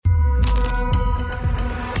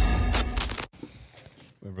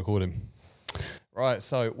recording. Right,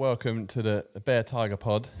 so welcome to the Bear Tiger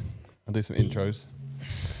Pod. I'll do some intros.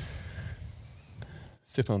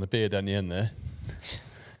 Sipping on the beer down the end there.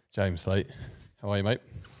 James Slate. How are you, mate?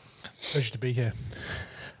 Pleasure to be here.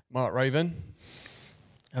 Mark Raven.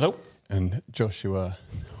 Hello. And Joshua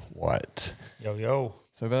White. Yo, yo.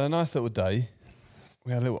 So we've had a nice little day.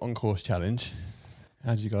 We had a little on-course challenge.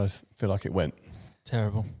 How did you guys feel like it went?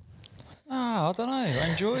 Terrible. I don't know. I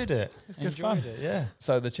enjoyed it. It's good fun. Yeah.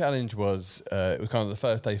 So the challenge was, it was kind of the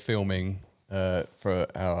first day filming for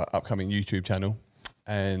our upcoming YouTube channel.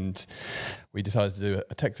 And we decided to do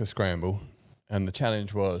a Texas scramble. And the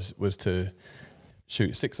challenge was to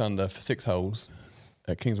shoot 6 under for 6 holes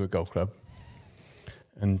at Kingswood Golf Club.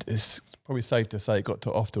 And it's probably safe to say it got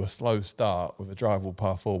off to a slow start with a drivable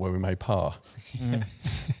par 4 where we made par.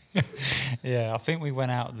 Yeah, I think we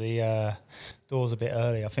went out the doors a bit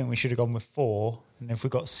early. I think we should have gone with 4, and if we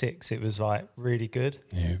got 6, it was like really good.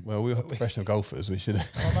 Yeah, well, we were professional golfers. We should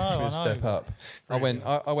have step up. I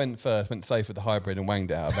went first, went safe with the hybrid and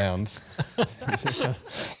wanged it out of bounds.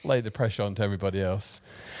 Laid the pressure on to everybody else.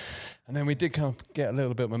 And then we did kind of get a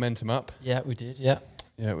little bit of momentum up. Yeah, we did. Yeah.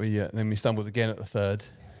 Yeah, then we stumbled again at the third.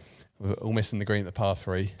 We were all missing the green at the par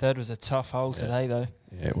 3. Third was a tough hole today, though.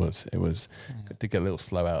 Yeah, it was. Did get a little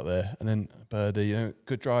slow out there. And then birdie,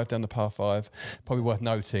 good drive down the par 5. Probably worth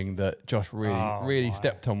noting that Josh really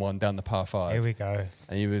stepped on one down the par 5. Here we go.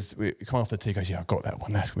 And we come off the tee, he goes, I got that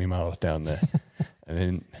one. That's going to be miles down there. And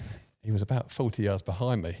then he was about 40 yards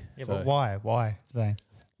behind me. Yeah, but why, Zane?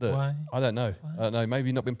 Look, Why? I don't know. Maybe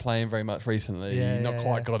you've not been playing very much recently. You've not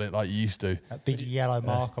quite got it like you used to. That big yellow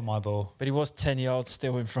mark on my ball. But he was 10 yards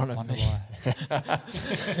still in front of Wonder me. why.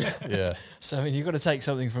 Yeah. So, I mean, you've got to take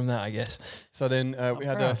something from that, I guess. So then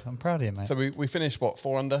I'm proud of you, mate. So we finished,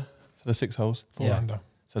 4 under for the 6 holes? 4 under.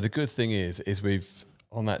 So the good thing is we've,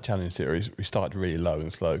 on that challenge series, we started really low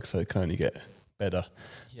and slow, so it can only get better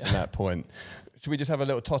from that point. Should we just have a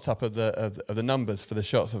little tot up of the numbers for the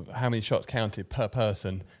shots, of how many shots counted per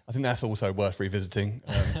person? I think that's also worth revisiting.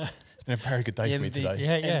 It's been a very good day for me today.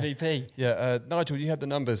 Yeah. MVP. Yeah, Nigel, you had the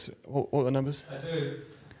numbers. What were the numbers? I do.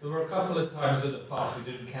 There were a couple of times in the past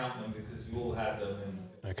we didn't count them because you all had them.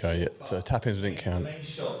 Okay, yeah. So tap-ins we didn't count. The main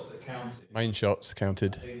shots that counted. Main shots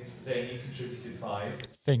counted. I think Zane, you contributed 5.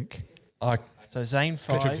 Think. I So, Zane, 5.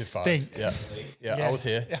 contributed 5. Think. Yeah, Yes. I was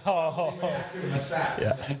here. Accurate with my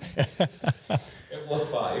stats. It was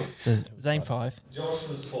 5. So, Zane, 5. Josh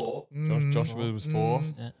was 4. Joshua was 4.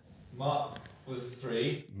 Mark was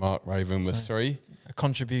 3. Mark Raven was 3. A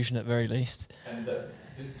contribution at very least. And did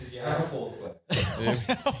you have a 4th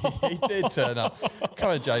one? He did turn up.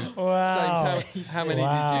 Come on, James. Wow. James, how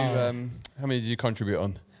many did you contribute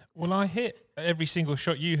on? Well, I hit every single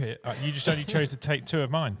shot you hit. You just only chose to take 2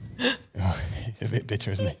 of mine. Oh, he's a bit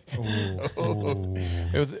bitter, isn't he?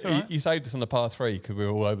 It was. You saved us on the par 3 because we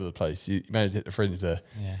were all over the place. You managed to hit the fringe there.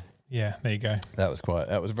 Yeah. Yeah, there you go. That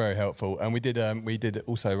was very helpful. And we did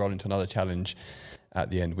also roll into another challenge at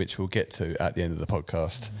the end, which we'll get to at the end of the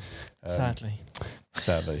podcast.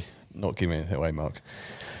 Sadly, not giving anything away, Mark.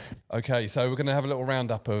 Okay, so we're going to have a little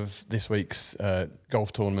roundup of this week's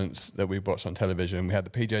golf tournaments that we watched on television. We had the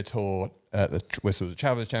PGA Tour at the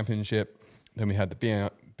Travelers Championship. Then we had the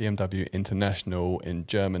BMW International in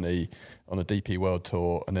Germany on the DP World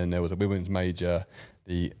Tour, and then there was a women's major,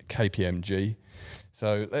 the KPMG.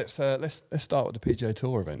 So let's start with the PGA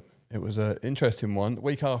Tour event. It was an interesting one. The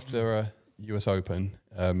week after US Open,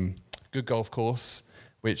 good golf course,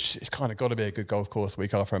 which it's kind of got to be a good golf course the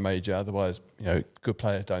week after a major. Otherwise, good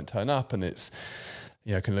players don't turn up, and it's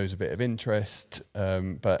can lose a bit of interest.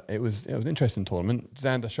 But it was an interesting tournament.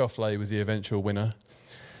 Xander Schauffele was the eventual winner.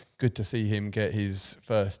 Good to see him get his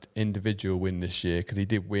first individual win this year, because he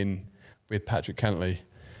did win with Patrick Cantley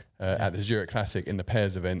at the Zurich Classic in the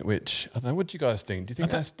pairs event, which, I don't know, what do you guys think? Do you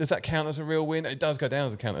think does that count as a real win? It does go down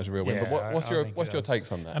as a real win, Yeah, but what's your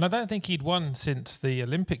takes on that? And I don't think he'd won since the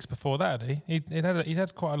Olympics before that, had he? He's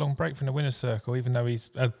had quite a long break from the winner's circle, even though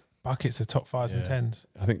he's had buckets of top 5s and 10s.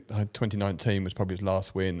 I think 2019 was probably his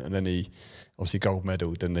last win, and then he obviously gold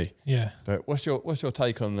medal, didn't he? Yeah. But what's your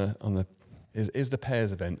take on the is the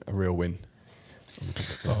pairs event a real win?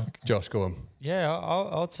 Josh, go on. Yeah,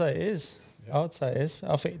 I'd say it is. I'd say it is.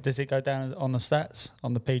 I think, does it go down on the stats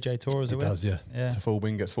on the PGA Tour as a It win? does, yeah. Yeah. It's a full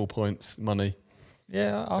win, gets full points, money.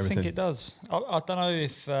 Yeah, I Everything. think it does. I don't know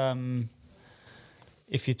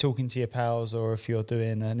if you're talking to your pals or if you're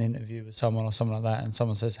doing an interview with someone or something like that, and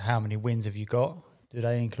someone says, "How many wins have you got?" Do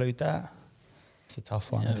they include that? It's a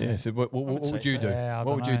tough one. Yeah. Isn't Yeah. it? So what would you do? Yeah, I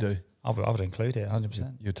What would don't you know. do? I would include it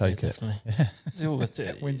 100%. You'd take it. Definitely. It's all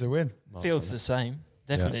Win's a win. field's the same.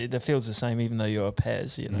 Definitely, the field's the same, even though you're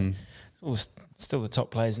pairs. still the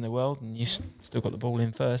top players in the world, and you still got the ball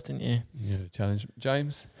in first, didn't you? Yeah, challenge.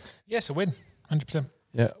 James? Yes, a win, 100%.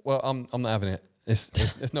 Yeah, well, I'm not having it.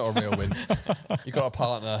 It's not a real win. You got a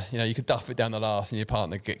partner, you could duff it down the last, and your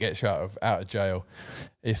partner gets you out of jail.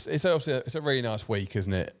 It's obviously it's a really nice week,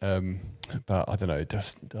 isn't it? But I don't know.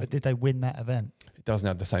 But did they win that event? It doesn't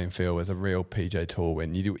have the same feel as a real PJ Tour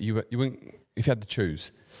win. You wouldn't, if you had to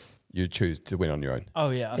choose, you'd choose to win on your own.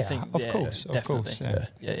 Oh yeah, I think of course.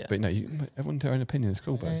 Yeah. But no, everyone's their own opinion. It's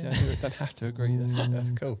cool, but you don't have to agree.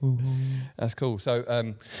 That's cool. That's cool. So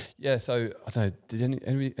so I don't know. Did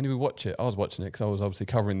anybody watch it? I was watching it because I was obviously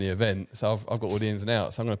covering the event. So I've got all the ins and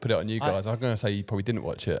outs. So I'm going to put it on you guys. I'm going to say you probably didn't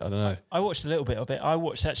watch it. I don't know. I watched a little bit of it. I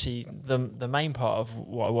watched actually the main part of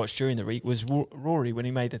what I watched during the week was Rory when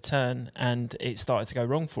he made the turn and it started to go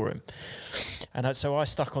wrong for him. And so I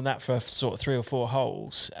stuck on that for sort of 3 or 4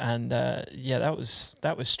 holes, and that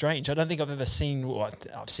was strange. I don't think I've ever seen.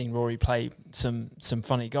 I've seen Rory play some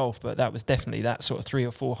funny golf, but that was definitely that sort of 3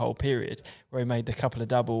 or 4 hole period where he made the couple of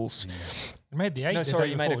doubles. He made the 8. No, sorry,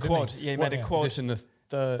 he made a quad. Yeah, he made a quad. Is this in the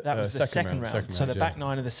third? That was the second round. So the back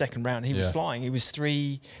 9 of the second round, he was flying. He was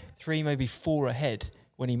three, maybe 4 ahead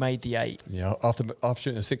when he made the 8. Yeah, after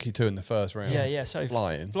shooting a 62 in the first round. Yeah. So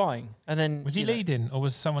flying, and then was he leading or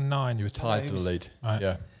was someone 9? He was tied for the lead.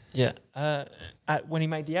 Right. Yeah. When he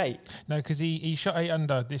made the 8. No, because he shot 8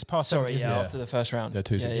 under this past. Sorry, after the first round. Yeah,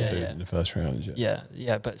 262s in the first round.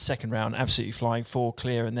 Yeah. But second round, absolutely flying, 4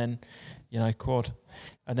 clear, and then quad,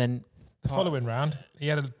 and then the following round he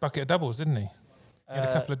had a bucket of doubles, didn't he? He had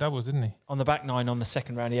a couple of doubles, didn't he? On the back 9 on the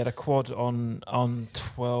second round, he had a quad on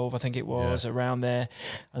 12, I think it was, around there,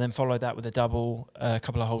 and then followed that with a double a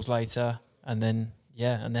couple of holes later, and then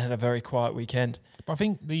had a very quiet weekend. But I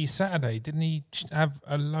think the Saturday, didn't he have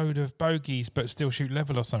a load of bogeys but still shoot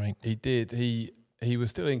level or something? He did. He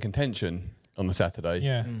was still in contention on the Saturday.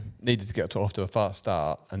 Yeah. Needed to get off to a fast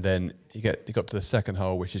start, and then he got to the second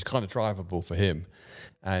hole, which is kind of drivable for him,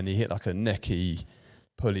 and he hit like a necky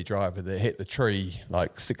pulley driver that hit the tree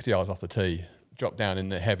like 60 yards off the tee, dropped down in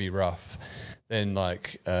the heavy rough, then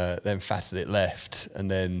fatted it left,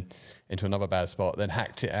 and then into another bad spot, then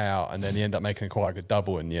hacked it out, and then he ended up making quite a good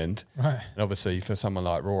double in the end. Right. And obviously for someone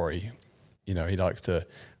like Rory, he likes to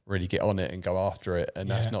really get on it and go after it, and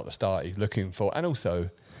that's not the start he's looking for. And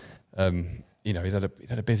also, he's had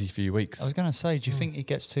a busy few weeks. I was going to say, do you think he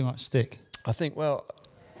gets too much stick? I think,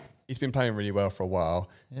 he's been playing really well for a while.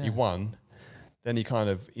 Yeah. He won. Then he kind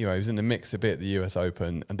of, he was in the mix a bit at the US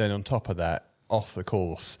Open. And then on top of that, off the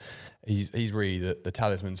course, he's really the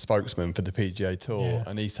talisman spokesman for the PGA Tour,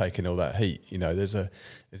 and he's taking all that heat. There's an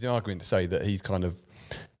argument to say that he's kind of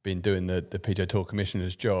been doing the PGA Tour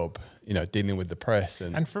commissioner's job, dealing with the press.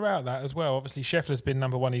 And throughout that as well, obviously Scheffler's been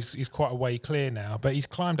number 1. He's quite a way clear now, but he's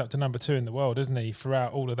climbed up to number 2 in the world, hasn't he,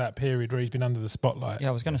 throughout all of that period where he's been under the spotlight. Yeah,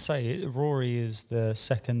 I was going to say, Rory is the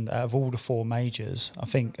second out of all the 4 majors. I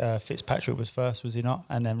think Fitzpatrick was first, was he not?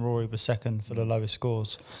 And then Rory was second for the lowest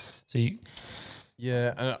scores. So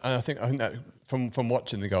and I think that from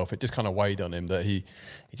watching the golf, it just kind of weighed on him that he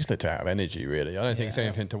just looked out of energy, really. I don't think it's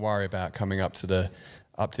anything to worry about coming up to the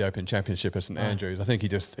Open Championship at St Andrews. I think he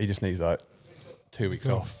just needs like 2 weeks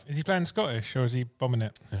off. Is he playing Scottish or is he bombing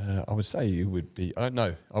it? I would say he would be. I don't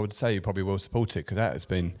know. I would say he probably will support it because that has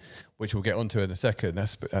been, which we'll get onto in a second.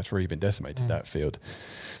 That's really been decimated, that field,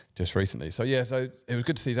 just recently. So so it was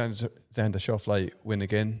good to see Xander Schauffele win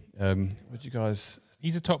again. Would you guys?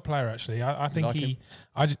 He's a top player, actually. I think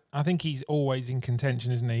I think he's always in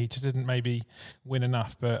contention, isn't he? He just didn't maybe win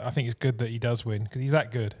enough, but I think it's good that he does win because he's that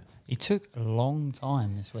good. he took a long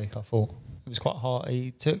time this week, I thought. It was quite hard.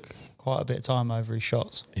 He took quite a bit of time over his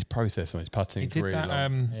shots. His process on his putting is really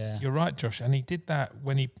long. You're right, Josh. And he did that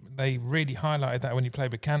when they really highlighted that when he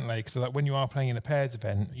played with Cantlay. Because like when you are playing in a pairs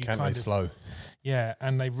event, you Cantlay's slow. Yeah,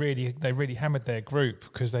 and they really hammered their group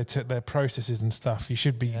because they took their processes and stuff. You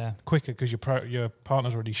should be quicker because your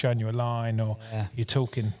partner's already shown you a line or you're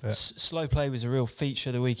talking. But slow play was a real feature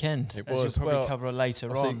of the weekend. It as was. you'll probably cover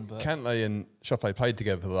later on. But Cantlay and Schauffele played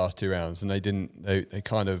together for the last 2 rounds, and they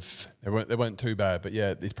weren't too bad. But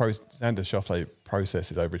yeah, Xander Schauffele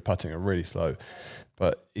processes over his putting are really slow.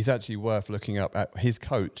 But he's actually worth looking up at his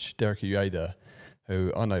coach, Derek Uyeda,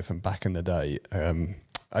 who I know from back in the day.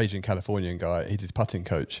 Asian Californian guy, he's his putting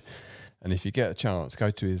coach. And if you get a chance,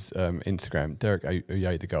 go to his Instagram, Derek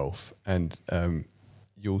Uyeda Golf, and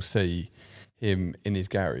you'll see him in his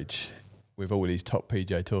garage with all these top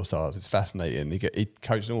PGA Tour stars. It's fascinating. He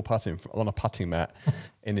coaches all putting on a putting mat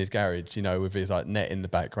in his garage, with his like net in the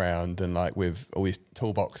background and like with all his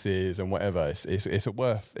toolboxes and whatever.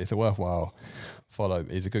 It's a worthwhile follow.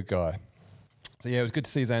 He's a good guy. So yeah, it was good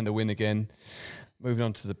to see Xander win again. moving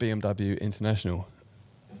on to the BMW International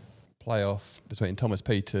playoff between Thomas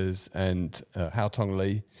Pieters and Hao Tong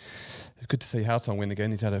Lee. It's good to see Hao Tong win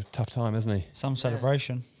again. He's had a tough time, hasn't he? Some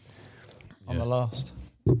celebration on the last.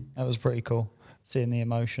 That was pretty cool, seeing the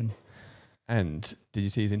emotion. And did you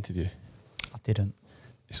see his interview? I didn't.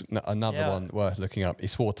 It's another one worth looking up. He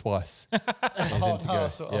swore twice. In his interview. I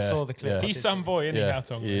saw the clip. He's some boy, isn't he, Hao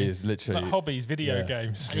Tong? He is literally. It's like hobbies, video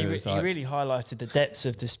games. He really highlighted the depths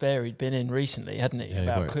of despair he'd been in recently, hadn't he? Yeah,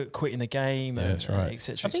 About quitting the game, and that's right.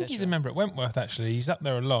 etc. I think he's a member at Wentworth. Actually, he's up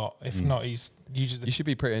there a lot. If not, he's usually. You should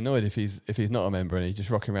be pretty annoyed if he's not a member and he's just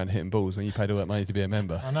rocking around hitting balls when you paid all that money to be a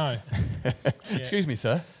member. I know. Excuse me,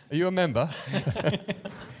 sir. Are you a member?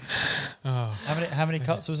 How many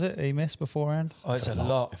cuts was it he missed beforehand? Oh, it's a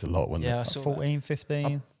lot. It's a lot, wasn't it? I saw 14,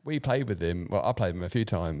 15. We played with him. Well, I played with him a few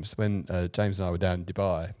times when James and I were down in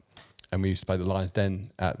Dubai, and we used to play the Lions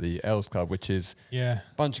Den at the Els Club, which is a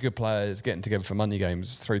bunch of good players getting together for money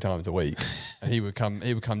games 3 times a week. And he would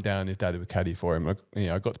come down. His dad would caddy for him.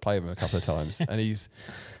 I got to play with him a couple of times, and he's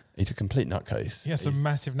a complete nutcase. He had some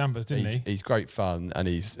massive numbers, didn't he? He's great fun, and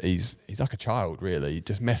he's like a child, really,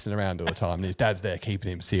 just messing around all the time. And his dad's there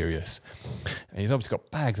keeping him serious. And he's obviously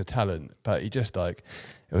got bags of talent, but he just it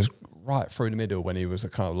was right through the middle when he was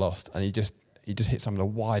kind of lost, and he just hit some of the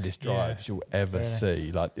widest drives you'll ever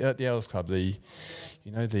see. Like at the Els Club, it's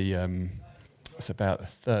about the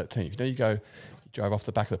 13th. You drive off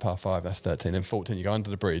the back of the par 5, that's 13, and 14 you go under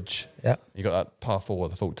the bridge. Yeah, you got that par 4,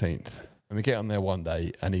 the 14th. And we get on there one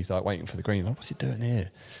day, and he's like waiting for the green. Like, what's he doing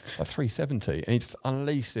here? Like 370, and he just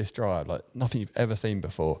unleashed this drive like nothing you've ever seen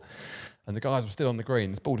before. And the guys were still on the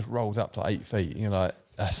green. This ball just rolls up to like 8 feet. And you're like,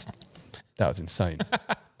 that was insane.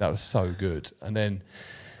 That was so good. And then,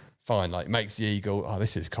 fine, like makes the eagle. Oh,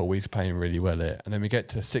 this is cool. He's playing really well here. And then we get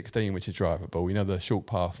to 16, which is drivable. You know, the short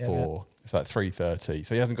par 4. It's like 330.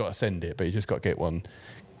 So he hasn't got to send it, but he just got to get one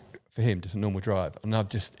for him, just a normal drive. And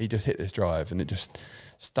he just hit this drive, and it just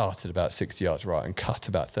started about 60 yards right and cut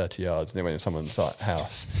about 30 yards, and then went in someone's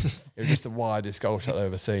house. It was just the widest goal shot I've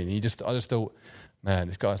ever seen. I just thought, man,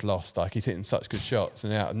 this guy's lost. Like, he's hitting such good shots,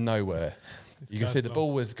 and out of nowhere, you can see the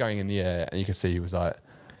ball was going in the air, and you can see he was like,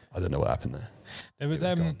 I don't know what happened there. There was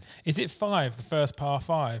is it 5, the first par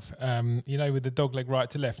 5? With the dog leg right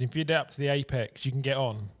to left. And if you get up to the apex, you can get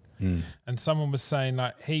on. And someone was saying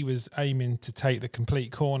like he was aiming to take the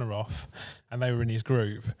complete corner off, and they were in his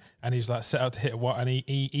group, and he was like set out to hit a wide, and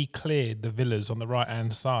he cleared the villas on the right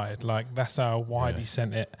hand side. Like, that's how wide he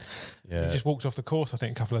sent it. Yeah. He just walked off the course, I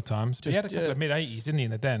think, a couple of times. But he had a couple of mid-80s, didn't he,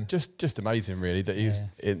 in the Den? Just amazing, really, that he was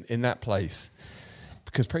in that place.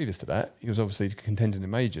 Because previous to that, he was obviously contending in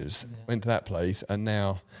majors, went to that place, and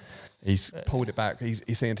now he's pulled it back. He's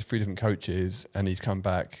seen it to 3 different coaches, and he's come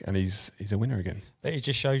back, and he's a winner again. But it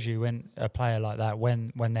just shows you when a player like that,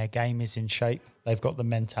 when their game is in shape, they've got the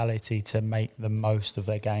mentality to make the most of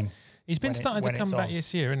their game. He's been starting to come back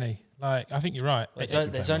this year, isn't he? Like, I think you're right.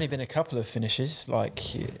 There's only been a couple of finishes, like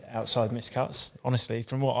outside miscuts. Honestly,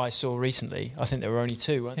 from what I saw recently, I think there were only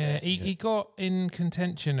 2, weren't there? He got in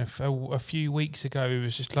contention a few weeks ago. He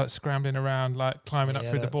was just like scrambling around, like climbing up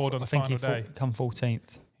through the board on the final day. Come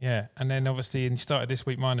 14th. Yeah, and then obviously he started this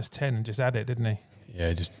week -10 and just added, didn't he?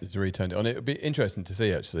 Yeah, just returned it on. It would be interesting to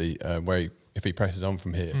see actually if he presses on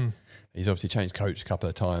from here. He's obviously changed coach a couple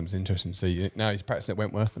of times. Interesting to see. Now he's practicing at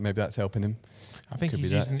Wentworth, and maybe that's helping him. I think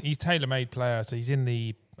he's tailor-made player, so he's in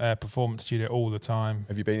the performance studio all the time.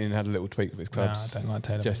 Have you been in and had a little tweak with his clubs? No, I don't like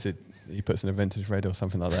tailor-made. Suggested he puts an Aventus Red or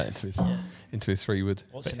something like that into his 3-wood.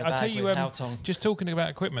 What's in the bag with Hao Tong? Just talking about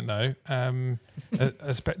equipment though,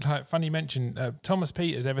 funny you mentioned Thomas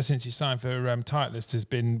Pieters. Ever since he signed for Titleist, has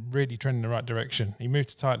been really trending in the right direction. He moved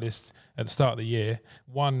to Titleist at the start of the year,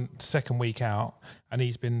 won second week out, and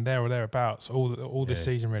he's been there or thereabouts all this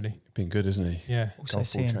season really. Been good, isn't he? Yeah. Also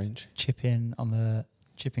seeing chip in on the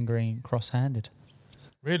chipping green cross-handed.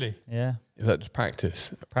 Really? Yeah. Is that just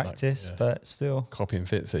practice? But still. Copying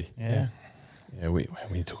Fitzy. Yeah. Yeah, we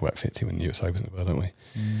need to talk about Fitzy when the US Open as well, don't we?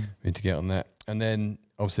 We need to get on that. And then,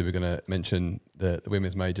 obviously, we're going to mention the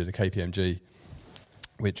women's major, the KPMG,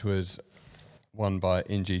 which was won by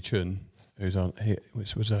In-Ji Chun,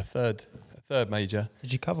 which was a third major.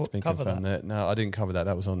 Did you cover that? There. No, I didn't cover that.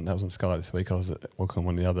 That was on Sky this week. I was working on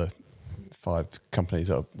one of the other 5 companies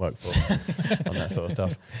that I work for on that sort of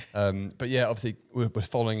stuff. But yeah, obviously we're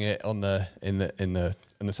following it on in the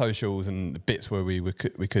socials and the bits where we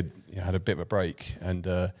could had a bit of a break, and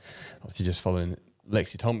obviously just following.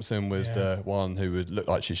 Lexi Thompson was the one who would look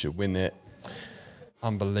like she should win it.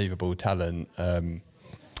 Unbelievable talent,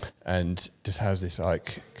 and just has this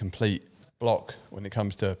like complete block when it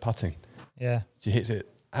comes to putting. Yeah, she hits it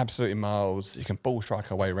absolutely miles. You can ball strike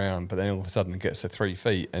her way round, but then all of a sudden it gets to 3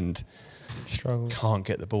 feet and Struggles. can't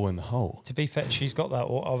get the ball in the hole. To be fair, she's got that.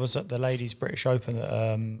 I was at the Ladies British Open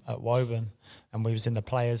at Woburn, and we was in the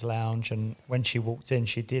Players' Lounge, and when she walked in,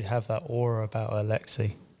 she did have that aura about her,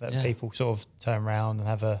 Lexi, that people sort of turn around and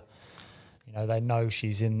have a, they know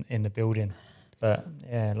she's in the building. But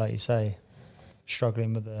yeah, like you say,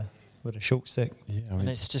 struggling with a short stick. Yeah, And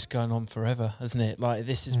it's just going on forever, hasn't it? Like,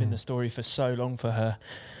 this has been the story for so long for her.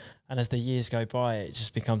 And as the years go by, it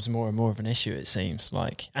just becomes more and more of an issue, it seems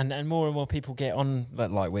like. And more and more people get on,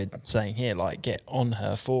 like we're saying here, like get on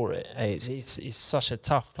her for it. It's such a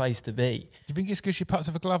tough place to be. Do you think it's because she puts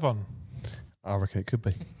with a glove on? I reckon it could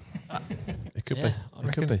be. It could be.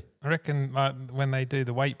 It could be. I reckon like when they do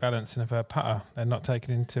the weight balancing of her putter, they're not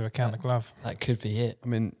taking into account the glove. That could be it. I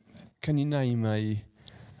mean, can you name a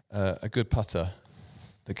good putter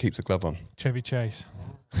that keeps a glove on, Chevy Chase.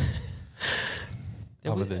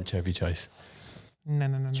 other than Chevy Chase?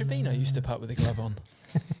 No. Trevino used to putt with a glove on.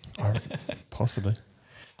 Possibly.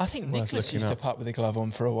 I think Worth Nicholas looking used to up. putt with a glove on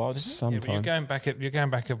for a while, didn't he? Yeah, Sometimes. but you're going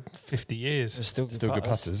back 50 years. They're still Still good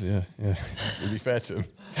putters, yeah. To be fair to him,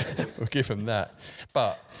 we'll give him that.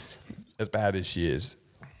 But as bad as she is,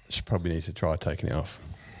 she probably needs to try taking it off.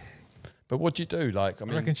 But what do you do? Like, I I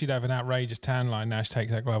mean, reckon she'd have an outrageous tan line now she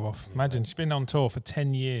takes that glove off. Imagine, she's been on tour for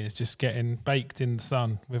 10 years just getting baked in the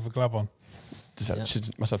sun with a glove on. she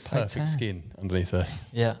must have perfect tan. skin underneath her.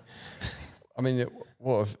 Yeah. I mean,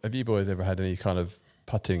 have you boys ever had any kind of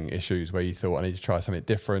putting issues where you thought I need to try something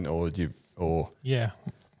different, or Yeah.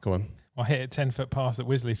 go on? I hit a 10-foot pass at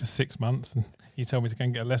Wisley for 6 months and you told me to go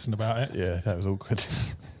and get a lesson about it. Yeah, that was awkward.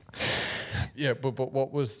 Yeah, but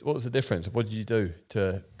what was the difference? What did you do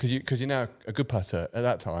to because you're now a good putter. At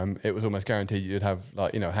that time, it was almost guaranteed you'd have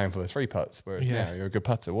a handful of 3 putts, whereas now you're a good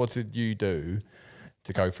putter. What did you do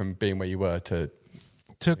to go from being where you were to?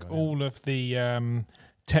 Took all of the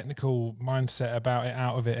technical mindset about it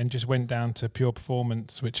out of it and just went down to pure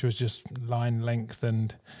performance, which was just line length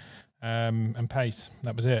and pace.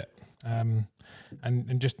 That was it.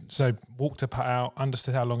 And just so walked a putt out,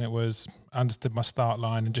 understood how long it was, understood my start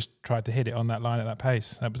line, and just tried to hit it on that line at that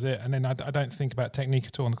pace. That was it. And then I don't think about technique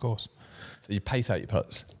at all on the course. So you pace out your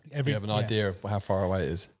putts. You have an idea of how far away it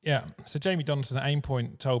is. Yeah. So Jamie Donaldson at Aim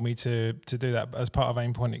Point told me to do that as part of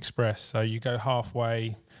Aim Point Express. So you go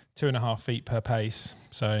halfway, 2.5 feet per pace.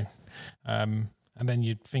 So, and then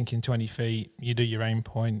you're thinking 20 feet, you do your aim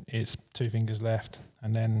point, it's 2 fingers left.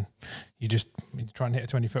 And then you try and hit a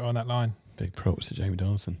 20 foot on that line. Big props to Jamie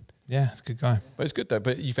Donaldson. Yeah, it's a good guy. But it's good though.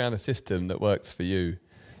 But you found a system that works for you.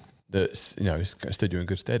 That's it's stood you in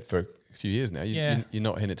good stead for a few years now. You're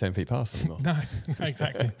not hitting it 10 feet past anymore. No,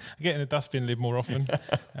 exactly. I get in a dustbin lid more often.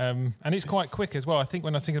 And it's quite quick as well. I think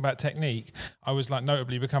when I was thinking about technique, I was like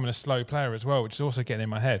notably becoming a slow player as well, which is also getting in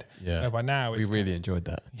my head. Yeah. By now, We really enjoyed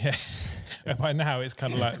that. Yeah. By now, it's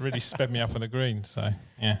kind of like really sped me up on the green. So,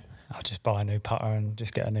 yeah. I'll just buy a new putter and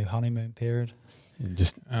just get a new honeymoon period. And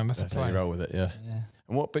just That's that's the how you plan. roll with it. Yeah. Yeah.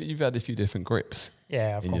 And but you've had a few different grips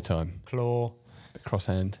Yeah, I've in your got time. claw,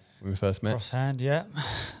 Crosshand when we first met. cross hand, yeah.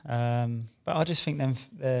 But I just think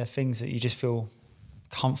they're things that you just feel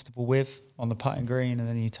comfortable with on the putting green, and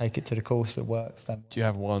then you take it to the course if it works. Then Do you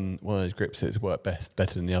have one of those grips that's worked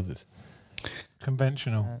better than the others?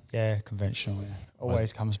 Conventional. yeah, conventional. Yeah.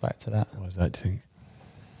 Always comes back to that What is that, do you think?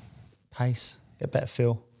 pace, get better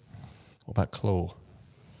feel. What about claw?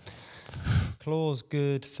 Claw's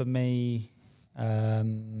good for me.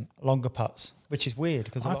 Longer putts, which is weird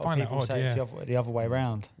because a I lot of find that people odd, say it's yeah. the other way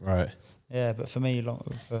round. Right. Yeah, but for me,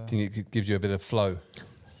 I think it gives you a bit of flow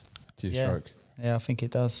to your Yeah. stroke. yeah, I think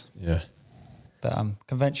it does. Yeah. But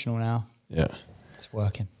conventional now, Yeah. it's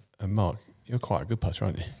working. And Mark, you're quite a good putter,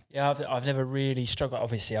 aren't you? Yeah, I've never really struggled.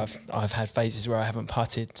 Obviously, I've had phases where I haven't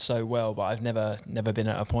putted so well, but I've never been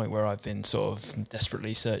at a point where I've been sort of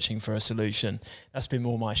desperately searching for a solution. That's been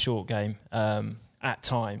more my short game at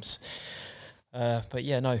times. But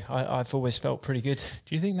yeah, no, I've always felt pretty good.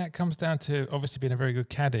 Do you think that comes down to obviously being a very good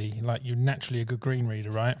caddy? Like you're naturally a good green reader,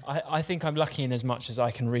 right? I think I'm lucky in as much as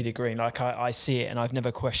I can read a green. Like I see it, and I've never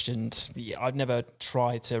questioned. I've never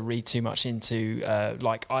tried to read too much into.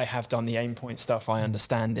 Like I have done the aim point stuff. I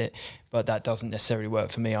understand it, but that doesn't necessarily work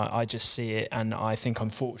for me. I just see it, and I think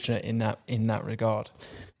I'm fortunate in that regard.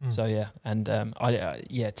 So yeah, and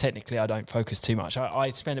technically I don't focus too much. I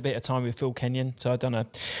spent a bit of time with Phil Kenyon, so I've done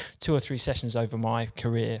 2 or 3 sessions over my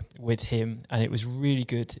career with him, and it was really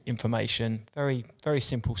good information. Very, very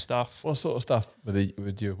simple stuff. What sort of stuff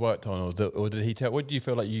would you have worked on, or did he tell? What do you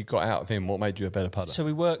feel like you got out of him? What made you a better putter? So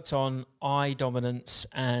we worked on eye dominance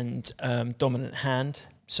and dominant hand.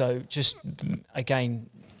 So just again,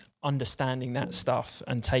 understanding that stuff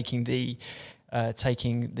and taking the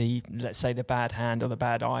let's say the bad hand or the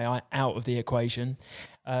bad eye out of the equation.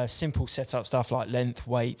 Simple setup stuff like length,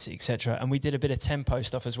 weight, etc. And we did a bit of tempo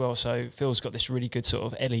stuff as well. So Phil's got this really good sort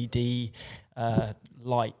of LED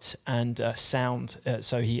light and sound.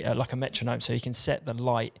 So he like a metronome. So he can set the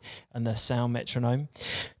light and the sound metronome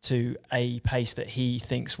to a pace that he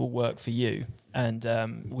thinks will work for you. And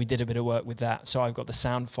we did a bit of work with that. So I've got the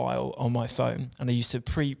sound file on my phone, and I used to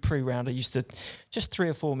pre-round. I used to just 3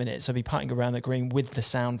 or 4 minutes. I'd be putting around the green with the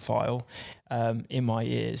sound file in my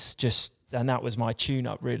ears, and that was my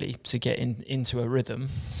tune-up really to get into a rhythm.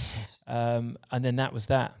 And then that was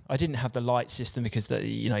that. I didn't have the light system because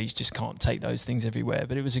you just can't take those things everywhere.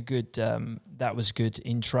 But it was a good. That was good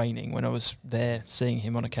in training when I was there seeing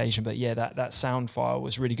him on occasion. But yeah, that sound file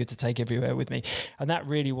was really good to take everywhere with me, and that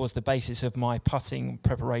really was the basis of my putting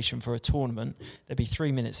preparation for a tournament. There'd be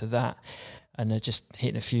 3 minutes of that. And just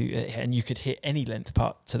hitting a few, and you could hit any length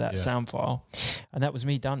putt to that sound file, and that was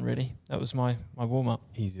me done. Really, that was my warm up.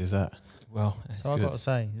 Easy as that. Well, so I've got to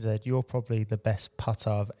say, Zed, you're probably the best putter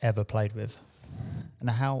I've ever played with. And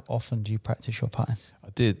how often do you practice your putting? I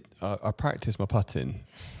did. I practiced my putting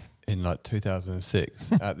in like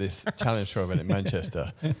 2006 at this challenge tour event in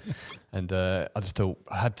Manchester, and I just thought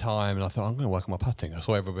I had time, and I thought I'm going to work on my putting. I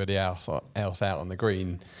saw everybody else out on the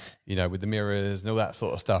green, with the mirrors and all that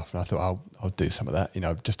sort of stuff, and I thought I'll do some of that.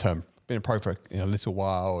 Just been a pro for a little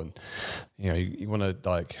while, and you want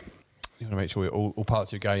to make sure all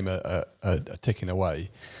parts of your game are ticking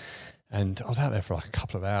away. And I was out there for like a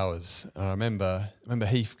couple of hours, and I remember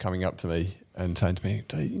Heath coming up to me and saying to me,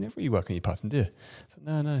 "You never really work on your putting, do you?" I said,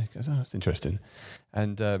 No. He goes, "Oh, that's interesting."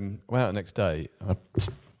 And went out the next day, and I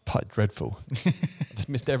putted dreadful. I just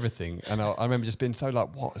missed everything, and I remember just being so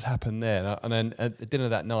like, "What has happened there?" And then at the dinner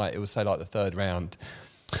that night, it was say like the third round,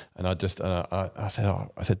 and I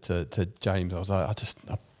said to James, I was like,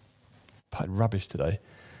 I putted rubbish today.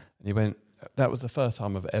 And he went, "That was the first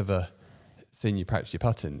time I've ever seen you practice your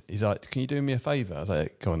putting." He's like, "Can you do me a favour?" I was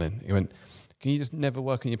like, "Go on then." He went, "Can you just never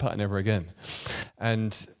work on your putting ever again?"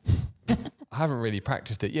 And I haven't really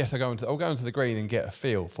practiced it. Yes, I'll go into the green and get a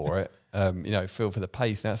feel for it, feel for the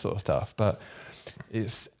pace and that sort of stuff. But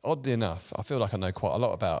it's oddly enough, I feel like I know quite a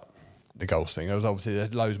lot about the golf swing.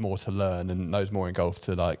 There's loads more to learn and loads more in golf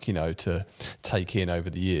to to take in over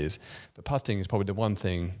the years. But putting is probably the one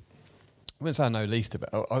thing. I wouldn't say I know least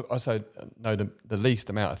about. I say know the least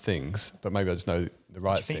amount of things, but maybe I just know the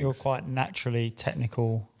right things. I think you're quite naturally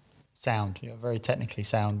technical sound. You're very technically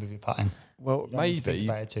sound with your putting. Well, so maybe think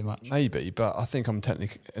about it too much. Maybe, but I think I'm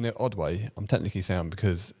in an odd way. I'm technically sound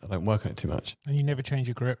because I don't work on it too much. And you never change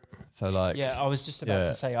your grip. So like, yeah, I was just about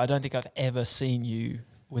to say, I don't think I've ever seen you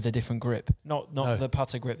with a different grip. Not the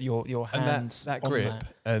putter grip. Your hands. And that grip,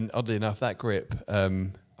 and oddly enough, that grip.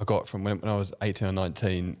 I got from when I was 18 or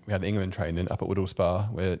 19. We had England training up at Woodall Spa,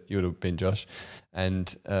 where you would have been, Josh.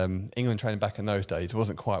 And England training back in those days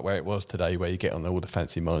wasn't quite where it was today, where you get on all the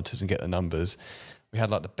fancy monitors and get the numbers. We had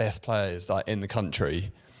like the best players like in the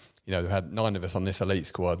country. We had 9 of us on this elite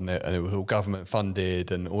squad, and it was all government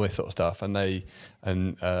funded and all this sort of stuff.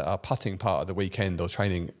 And our putting part of the weekend or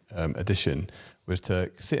training edition was to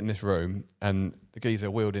sit in this room, and the geezer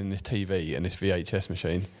wheeled in this TV and this VHS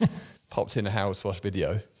machine, popped in a Howard Swash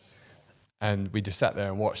video. And we just sat there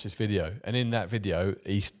and watched this video. And in that video,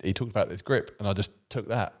 he talked about this grip, and I just took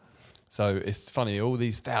that. So it's funny, all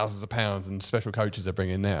these thousands of pounds and special coaches they're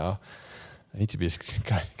bringing now, I need to be just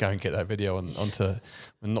go and get that video onto,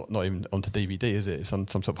 not even onto DVD, is it? It's on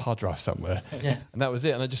some sort of hard drive somewhere. Yeah. And that was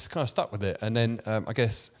it. And I just kind of stuck with it. And then I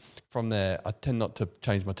guess from there, I tend not to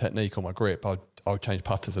change my technique or my grip. I'll change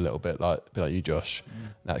putters a little bit like you, Josh.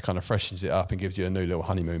 That kind of freshens it up and gives you a new little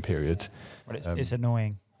honeymoon period. Well, it's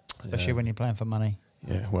annoying. Especially when you're playing for money.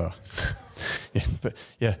 Yeah, well,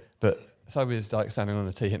 but so is like standing on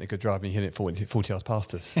the tee hitting a good drive and you hit it 40 yards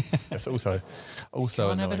past us. That's also Can't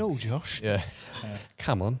annoying. have it all, Josh. Yeah,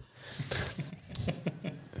 come on.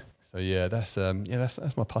 So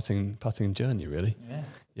that's my putting journey really.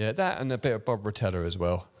 Yeah, that and a bit of Bob Rotella as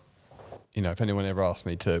well. If anyone ever asked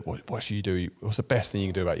me to what should you do, what's the best thing you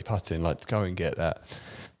can do about your putting, like go and get that.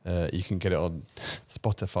 You can get it on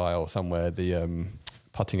Spotify or somewhere. The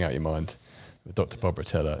Putting Out Your Mind with Dr. Bob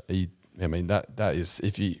Rotella. That is,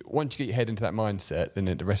 once you get your head into that mindset, then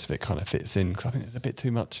the rest of it kind of fits in, because I think there's a bit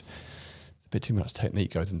too much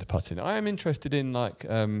technique goes into putting. I am interested in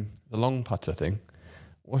the long putter thing.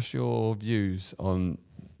 What's your views on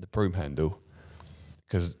the broom handle?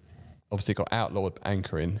 Because obviously it got outlawed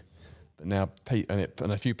anchoring, but now Pete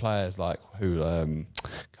and a few players who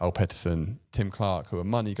Carl Pettersson, Tim Clark, who are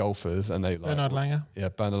money golfers, and they like Bernard Langer. Yeah,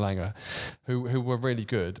 Bernard Langer, who were really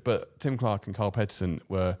good. But Tim Clark and Carl Pettersson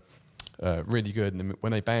were really good. And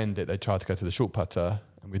when they banned it, they tried to go to the short putter,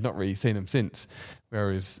 and we've not really seen them since.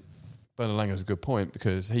 Whereas Bernard Langer's a good point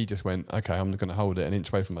because he just went, okay, I'm going to hold it an inch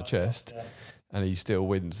away from my chest. And he still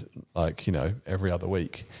wins, like, you know, every other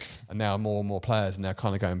week. And now more and more players are now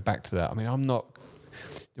kind of going back to that. I mean,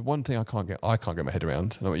 the one thing I can't get my head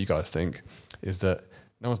around, I don't know what you guys think, is that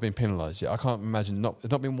no one's been penalised yet. I can't imagine,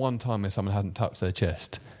 there's not been one time where someone hasn't touched their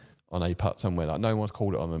chest on a putt somewhere. Like, no one's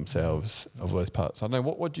called it on themselves of those putts. I don't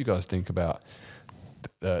know, what do you guys think about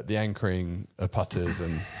the anchoring of putters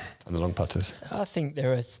and the long putters? I think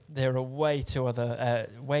there are way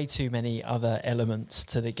too many other elements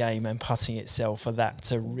to the game and putting itself for that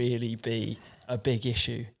to really be a big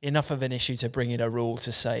issue. Enough of an issue to bring in a rule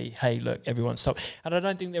to say, hey, look, everyone stop. And I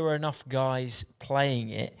don't think there were enough guys playing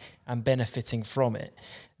it and benefiting from it.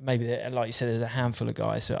 Maybe, like you said, there's a handful of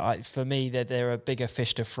guys. So for me, there are bigger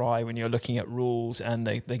fish to fry when you're looking at rules and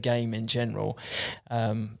the game in general.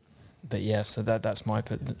 But yeah, so that's my.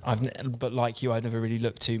 But like you, I've never really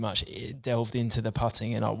looked too much, delved into the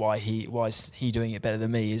putting and why is he doing it better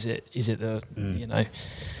than me? Is it the you know,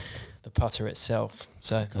 the putter itself?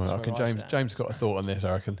 So Well, I reckon James got a thought on this,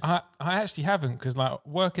 I reckon. I actually haven't, because like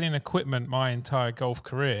working in equipment my entire golf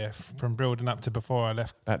career, from building up to before I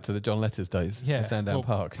left. Back to the John Letters days, Sandown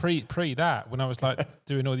Park. Pre that, when I was like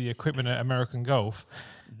doing all the equipment at American Golf,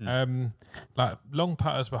 like long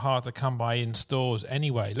putters were hard to come by in stores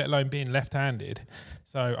anyway, let alone being left-handed.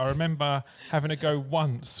 So I remember having to go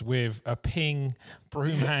once with a Ping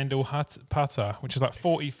broom handle putter, which is like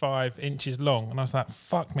 45 inches long. And I was like,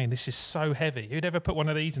 fuck me, this is so heavy. Who'd ever put one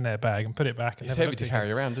of these in their bag and put it back? And It's heavy to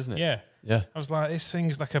carry around, isn't it? Yeah. Yeah. I was like, this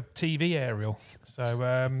thing's like a TV aerial. So,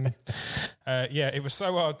 yeah, it was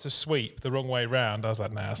so hard to sweep the wrong way round. I was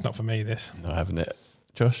like, nah, it's not for me, this. Not having it.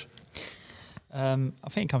 Josh? I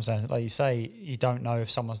think it comes down to, like you say, you don't know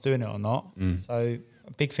if someone's doing it or not. So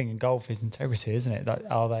a big thing in golf is integrity, isn't it? Like,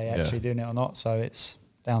 are they actually doing it or not? So it's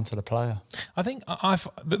down to the player. I think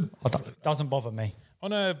It doesn't bother me.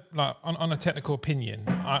 on a technical opinion,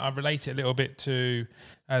 I relate it a little bit to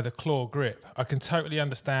the claw grip. I can totally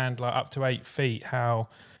understand, like up to 8 feet, how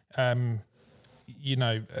that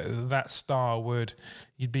style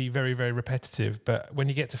you'd be very, very repetitive. But when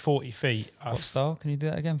you get to 40 feet, What style? Can you do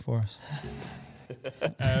that again for us?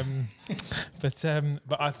 but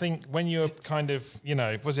I think when you're kind of,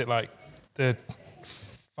 was it like the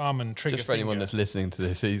thumb and trigger? Just for anyone that's listening to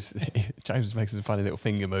this, James makes a funny little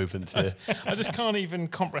finger movement here. I just can't even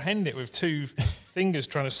comprehend it with two fingers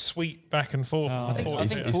trying to sweep back and forth. I think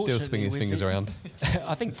He's still fortunately swinging his fingers around.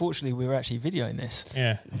 I think fortunately we were actually videoing this.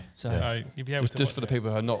 Yeah. So You'd be able to Just for the watch it.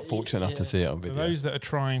 people who are not fortunate enough to see it on For video. those that are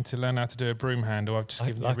trying to learn how to do a broom handle, I've just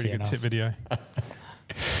given you a really good Lucky tip video.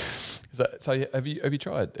 So have you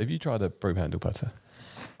tried a broom handle putter?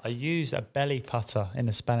 I used a belly putter in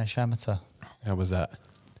the Spanish Amateur. How was that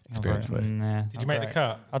experience? With? Nah, Did you make the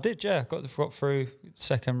cut? I did, yeah. Got through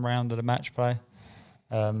second round of the match play.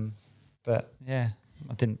 But yeah,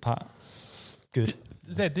 I didn't putt good.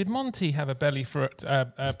 Did Monty have a belly for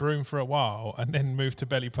a broom for a while and then move to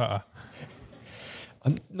belly putter?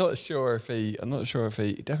 I'm not sure if he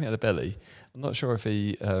definitely had a belly. I'm not sure if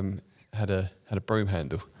he had a broom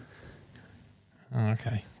handle. Oh,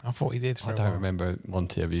 okay. I thought he did. For I a don't while. remember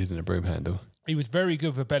Monty ever using a broom handle. He was very good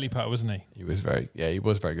with a belly putter, wasn't he? He was very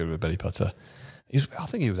good with a belly putter. I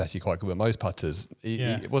think he was actually quite good with most putters.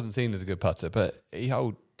 He wasn't seen as a good putter, but he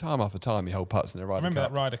held time after time. He held putts in the Ryder I remember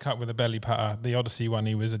Cup. that Ryder Cup with a belly putter, the Odyssey one.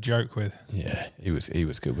 He was a joke with. Yeah, he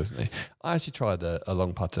was good, wasn't he? I actually tried a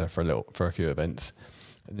long putter for a few events,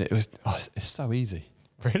 and it's so easy.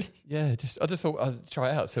 Really? Yeah, I just thought I'd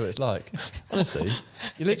try it out, see what it's like. Honestly,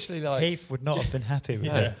 you literally like Heath would not have been happy with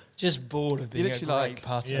Yeah. that. just bored of you being a literally great like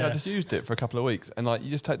putter. I just used it for a couple of weeks, and like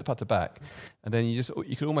you just take the putter back, and then you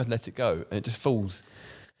could almost let it go, and it just falls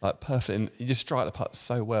like perfect. And you just strike the putt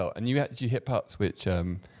so well, and you actually hit putts which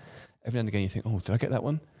every now and again you think, oh, did I get that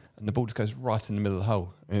one? And the ball just goes right in the middle of the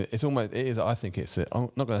hole. And I think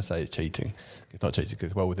I'm not going to say it's cheating. It's not cheating because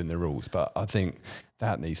it's well within the rules, but I think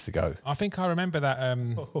that needs to go. I think I remember that.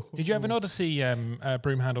 Did you have an Odyssey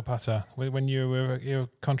broom handle putter when you were a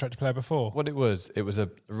contracted player before? What it was a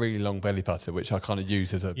really long belly putter, which I kind of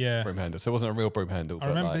used as a Yeah. broom handle. So it wasn't a real broom handle, I but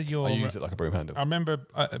remember I used it like a broom handle. I remember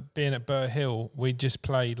being at Burr Hill. We just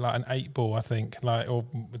played like an 8 ball, I think, or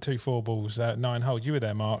 2 4 balls, 9 holes. You were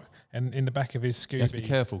there, Mark, and in the back of his You have to be Scooby.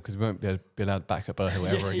 careful because we won't be allowed back at Burhill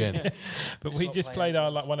ever again. But It's we not just playing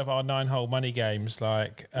played one of our 9-hole money games,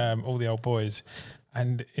 like all the old boys.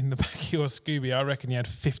 And in the back of your Scooby, I reckon you had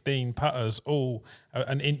 15 putters, all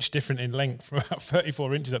an inch different in length, from about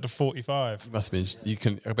 34 inches up to 45. You must be.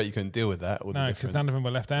 I bet you can deal with that. All the No, because different- none of them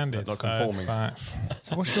were left-handed. Not so it's conforming. like,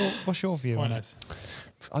 So what's your view on it? pointless.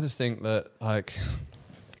 I just think that like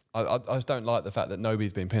I just don't like the fact that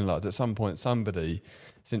nobody's been penalised. At some point, somebody,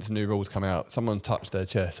 since the new rules come out, someone touched their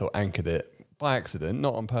chest or anchored it by accident,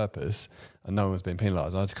 not on purpose, and no one's been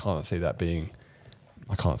penalised. I just can't see that being.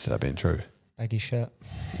 I can't see that being true. Baggy shirt.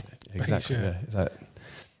 Exactly. shirt. Yeah. Is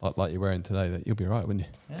that like you're wearing today? That you'll be right, wouldn't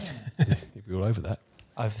you? Yeah. You'll be all over that.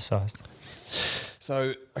 Oversized.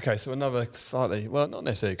 So, okay, so another slightly, well, not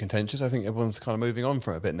necessarily contentious. I think everyone's kind of moving on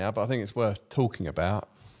from it a bit now, but I think it's worth talking about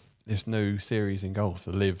this new series in golf,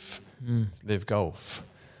 the Live Golf.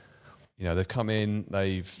 You know, they've come in,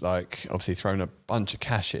 they've like obviously thrown a bunch of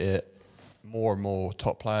cash at it. More and more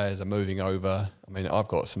top players are moving over. I mean, I've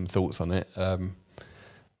got some thoughts on it,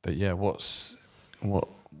 but yeah, what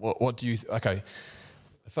do you? Okay,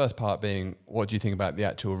 the first part being, what do you think about the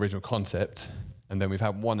actual original concept? And then we've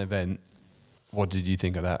had one event. What did you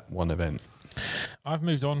think of that one event? I've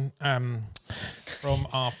moved on from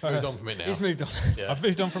our first. it now. He's moved on. I've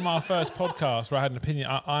moved on from our first podcast where I had an opinion.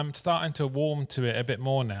 I'm starting to warm to it a bit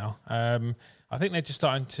more now. I think they're just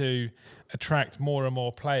starting to attract more and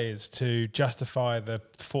more players to justify the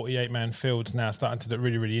 48-man fields now, starting to look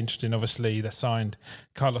really, really interesting. Obviously, they signed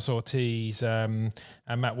Carlos Ortiz and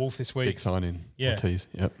Matt Wolff this week. Big signing. Yeah. Ortiz.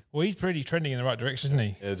 Yep. Well, he's pretty trending in the right direction, isn't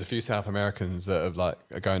he? Yeah, there's a few South Americans that have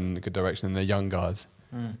are going in a good direction, and they're young guys.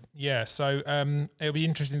 Yeah, so it'll be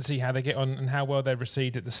interesting to see how they get on and how well they're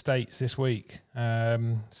received at the States this week.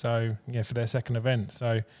 So yeah, for their second event.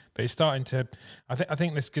 So, but it's starting to. I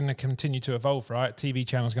think this is going to continue to evolve, right? TV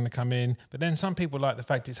channel's going to come in, but then some people like the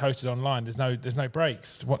fact it's hosted online. There's no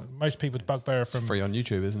breaks. What most people's bugbear from Free on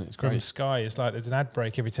YouTube, isn't it? It's from great. Sky is like there's an ad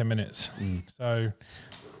break every 10 minutes. So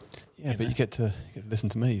Yeah, but you get to listen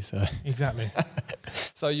to me. So, exactly.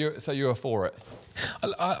 so you're for it.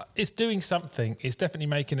 It's doing something. It's definitely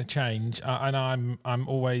making a change, and I'm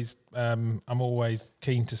always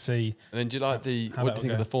keen to see. And then do you like how what do you that'll think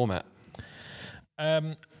go. of the format?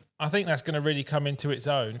 I think that's going to really come into its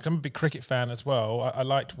own. 'Cause I'm a big cricket fan as well. I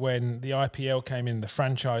liked when the IPL came in, the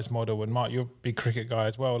franchise model, and Mark, you're a big cricket guy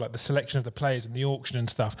as well, like the selection of the players and the auction and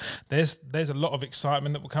stuff. There's a lot of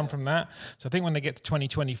excitement that will come from that. So I think when they get to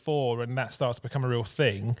 2024 and that starts to become a real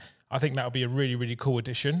thing, I think that'll be a really, really cool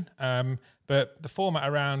addition. But the format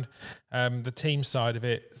around the team side of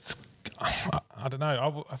it, I don't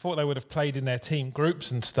know. I thought they would have played in their team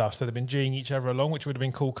groups and stuff, so they've been G'ing each other along, which would have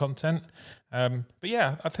been cool content. But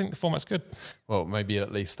yeah, I think the format's good. Well, maybe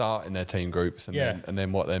at least start in their team groups, and Yeah.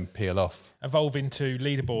 then peel off. Evolve into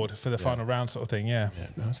leaderboard for the final round sort of thing. Yeah. Yeah,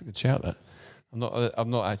 no, that's a good shout. That I've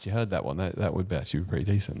not actually heard that one. That would be actually pretty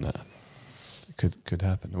decent. That could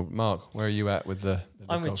happen. Well, Mark, where are you at with the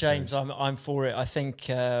I'm with golf James. series? I'm for it. I think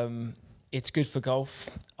it's good for golf.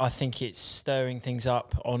 I think it's stirring things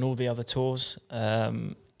up on all the other tours.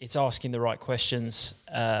 It's asking the right questions.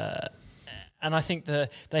 And I think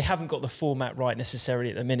they haven't got the format right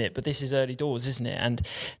necessarily at the minute, but this is early doors, isn't it? And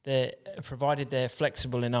provided they're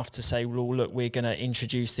flexible enough to say, well, look, we're going to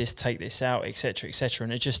introduce this, take this out, etc.,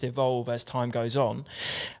 and it just evolve as time goes on.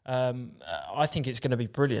 I think it's going to be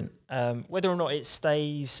brilliant. Whether or not it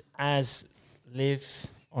stays as Live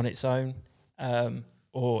on its own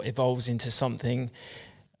or evolves into something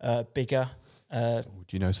bigger. Do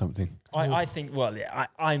you know something? I think, well, yeah,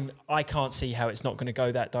 I can't see how it's not going to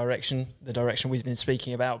go that direction, the direction we've been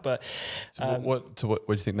speaking about. But So what do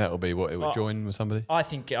you think that will be? What it would join with somebody? I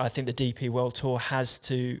think the DP World Tour has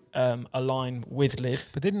to align with Live.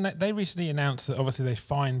 But didn't they recently announced that obviously they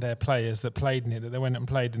fined their players that played in it, that they went and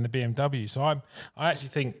played in the BMW. So I actually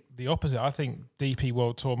think the opposite. I think DP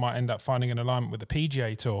World Tour might end up finding an alignment with the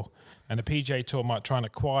PGA Tour, and the PGA Tour might try and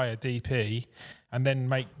acquire DP and then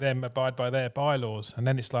make them abide by their bylaws. And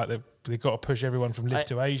then it's like they've got to push everyone from Live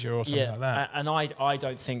to Asia or something like that. And I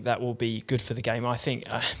don't think that will be good for the game. I think,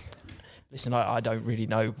 listen, I don't really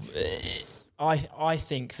know. I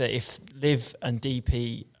think that if Live and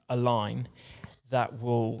DP align, that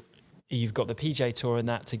will... You've got the PGA Tour and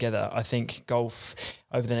that together. I think golf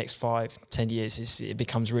over the next 5-10 years it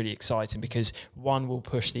becomes really exciting because one will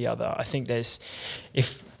push the other. I think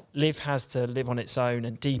if Live has to live on its own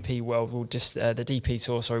and DP World will just the DP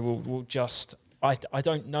Tour will just I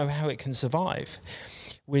don't know how it can survive.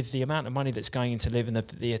 With the amount of money that's going into Live and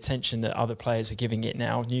the attention that other players are giving it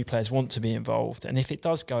now, new players want to be involved. And if it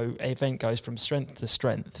does go, an event goes from strength to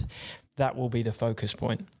strength, that will be the focus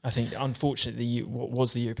point. I think, unfortunately, what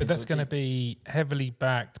was the European But that's Tour going to be heavily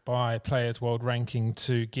backed by Players World Ranking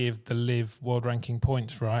to give the Live World Ranking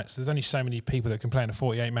points, right? So there's only so many people that can play in a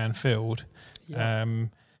 48-man field. Yeah.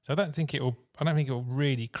 So I don't think it will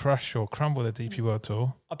really crush or crumble the DP World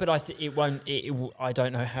Tour. But I think it won't. I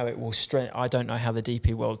don't know how it will I don't know how the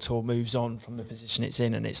DP World Tour moves on from the position it's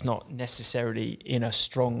in, and it's not necessarily in a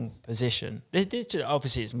strong position.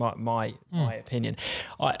 Obviously, it's my opinion.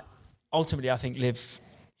 Ultimately, I think Live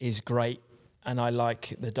is great, and I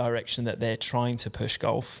like the direction that they're trying to push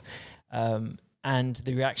golf. And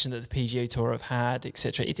the reaction that the PGA Tour have had,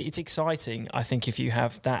 etc. It's exciting, I think, if you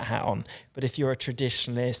have that hat on. But if you're a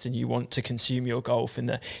traditionalist and you want to consume your golf in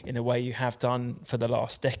the way you have done for the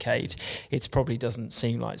last decade, it probably doesn't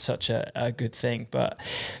seem like such a good thing. But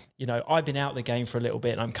I've been out of the game for a little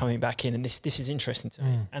bit and I'm coming back in, and this is interesting to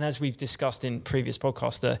me. And as we've discussed in previous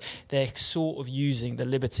podcasts, they're sort of using the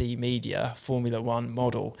Liberty Media Formula One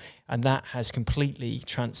model, and that has completely,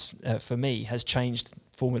 for me, has changed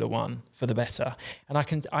Formula One for the better. And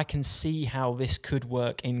I can see how this could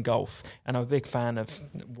work in golf. And I'm a big fan of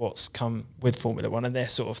what's come with Formula One, and they're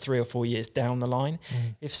sort of 3 or 4 years down the line.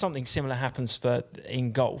 If something similar happens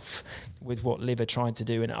in golf with what Liv are trying to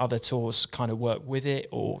do, and other tours kind of work with it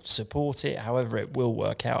or support it, however it will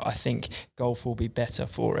work out, I think golf will be better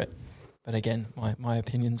for it. But again, my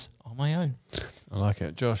opinions are my own. I like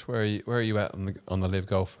it. Josh, where are you at on the Live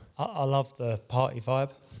Golf? I love the party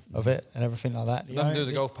vibe of it and everything like that. So nothing to do with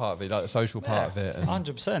the golf part of it, like the social part of it.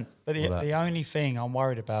 100%. But the only thing I'm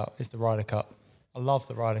worried about is the Ryder Cup. I love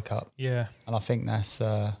the Ryder Cup. Yeah. And I think that's...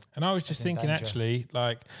 and I was just thinking, danger. actually,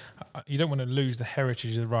 like, you don't want to lose the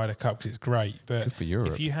heritage of the Ryder Cup because it's great. But Good for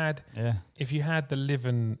Europe. if you had the Live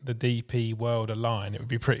and the DP World aligned, it would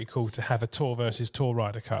be pretty cool to have a Tour versus Tour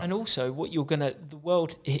Ryder Cup. And also, the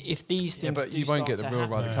world, if these things but you won't get the real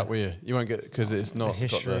Ryder Cup, will you? You won't get, because it's not the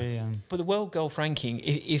history. But the World Golf Ranking,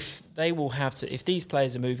 if they will have to, if these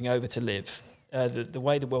players are moving over to Live, the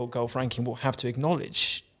way the World Golf Ranking will have to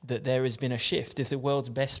acknowledge that there has been a shift. If the world's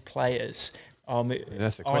best players are,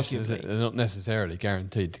 that's the question, is it? They're not necessarily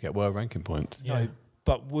guaranteed to get world ranking points. Yeah. No,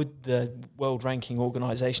 but would the World Ranking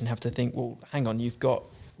Organisation have to think, well, hang on, you've got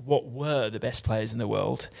what were the best players in the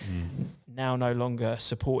world, now no longer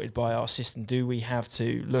supported by our system? Do we have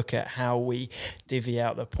to look at how we divvy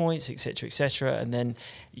out the points, etc., and then,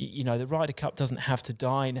 the Ryder Cup doesn't have to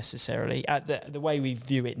die necessarily. At the way we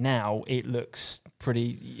view it now, it looks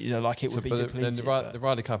pretty, like it would be depleted. Then the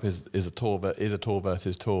Ryder Cup is a tour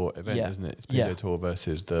versus tour event, isn't it? It's PGA Tour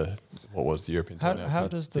versus the European Tour. How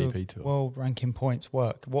does the DP Tour. World Ranking points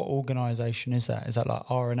work? What organisation is that? Is that like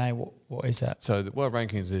RNA? What is that? So the World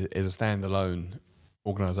Rankings is a standalone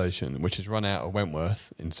organisation which is run out of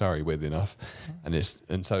Wentworth in Surrey, weirdly enough,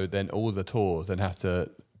 and so then all the tours then have to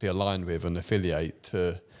be aligned with and affiliate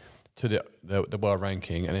to the World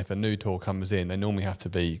Ranking, and if a new tour comes in, they normally have to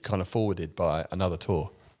be kind of forwarded by another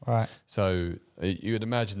tour. Right. So you would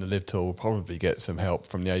imagine the Live Tour will probably get some help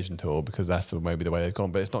from the Asian Tour because that's maybe the way they've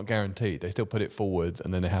gone, but it's not guaranteed. They still put it forward,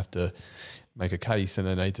 and then they have to make a case, and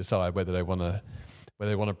then they decide whether they want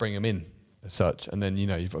to bring them in as such. And then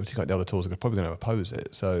you've obviously got the other tours that are probably going to oppose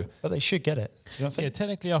it. So, but they should get it. You don't think? Yeah,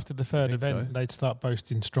 technically after the third think event, so. they'd start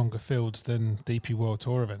boasting stronger fields than DP World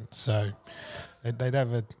Tour events. So they'd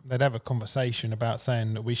have a conversation about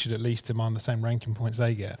saying that we should at least demand the same ranking points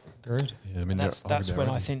they get. Agreed. yeah, I mean, That's when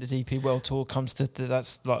I think the DP World Tour comes to.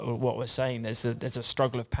 That's like what we're saying. There's a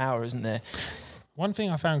struggle of power, isn't there? One thing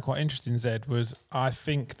I found quite interesting, Zed, was I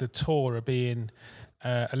think the tour are being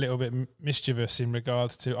a little bit mischievous in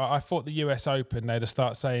regards to. I thought the US Open they'd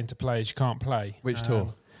start saying to players you can't play. Which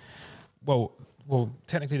tour? Well,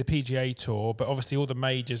 technically the PGA Tour, but obviously all the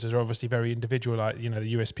majors are obviously very individual, like the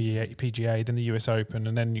PGA, then the US Open,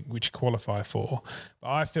 and then which you qualify for. But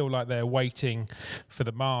I feel like they're waiting for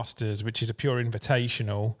the Masters, which is a pure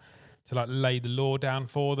invitational, to like lay the law down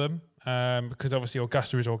for them, because obviously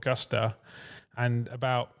Augusta is Augusta, and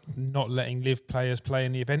about not letting Live players play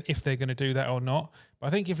in the event if they're going to do that or not. But I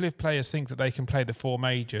think if Live players think that they can play the four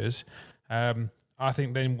majors, I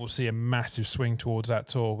think then we'll see a massive swing towards that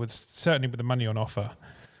tour, certainly with the money on offer.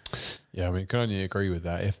 Yeah, I mean, can only agree with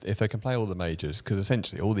that. If they can play all the majors, because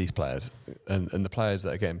essentially all these players and the players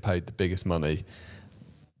that are getting paid the biggest money,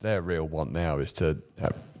 their real want now is to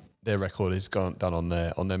have their record is done on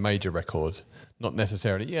their major record. Not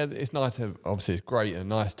necessarily. Yeah, it's nice to obviously it's great and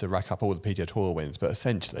nice to rack up all the PGA Tour wins, but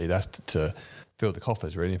essentially that's to fill the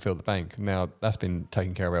coffers really and fill the bank. Now that's been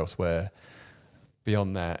taken care of elsewhere.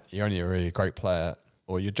 beyond that, you're only a really great player,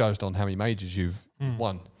 or you're judged on how many majors you've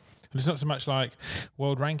won. And it's not so much like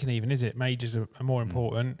world ranking even, is it? Majors are more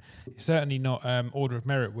important. It's certainly not order of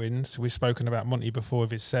merit wins. We've spoken about Monty before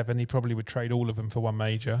with his 7. He probably would trade all of them for one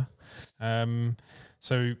major.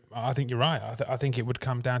 So I think you're right. I think it would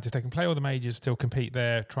come down to if they can play all the majors, still compete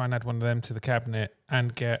there, try and add one of them to the cabinet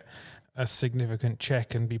and get a significant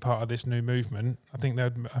check and be part of this new movement. I think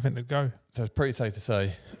they'd go. So it's pretty safe to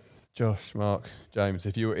say, Josh, Mark, James,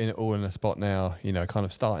 if you were in a spot now, kind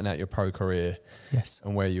of starting out your pro career, Yes.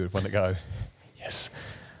 and where you would want to go, yes,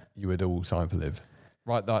 you would all sign for Liv.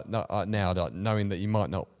 Right now, knowing that you might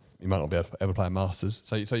not be able to ever play a Masters.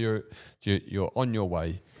 So you're on your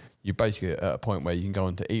way. You're basically at a point where you can go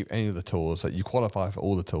on to any of the tours. That you qualify for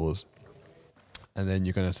all the tours, and then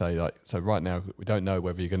you're going to say so. Right now, we don't know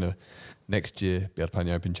whether you're going to next year be able to play in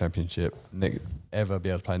the Open Championship, ever be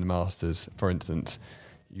able to play in the Masters, for instance.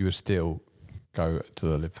 You would still go to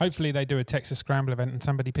the Liv. Hopefully they do a Texas Scramble event and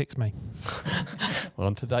somebody picks me. Well,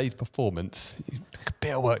 on today's performance, a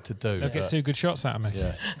bit of work to do. They'll get 2 good shots out of me.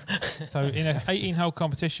 Yeah. So in an 18-hole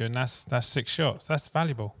competition, that's 6 shots. That's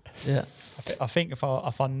valuable. Yeah. I think if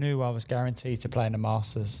I knew I was guaranteed to play in the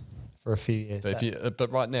Masters for a few years,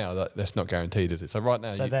 But right now, that's not guaranteed, is it? So right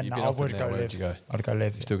now, so you've then been I offered would now, go where live. would you go? I'd go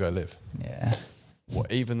live. You still go Live? Yeah. What,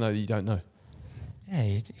 even though you don't know? Yeah.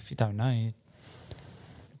 If you don't know,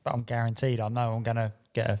 but I'm guaranteed. I know I'm going to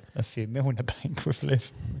get a few mil in the bank with live.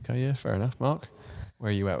 Okay, yeah, fair enough. Mark, where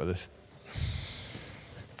are you at with this?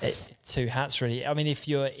 2 hats really. I mean, if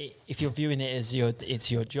you're viewing it as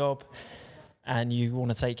it's your job, and you want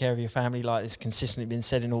to take care of your family, like it's consistently been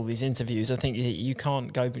said in all these interviews, I think you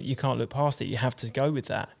can't look past it. You have to go with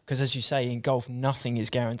that, because as you say, in golf, nothing is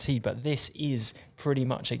guaranteed, but this is pretty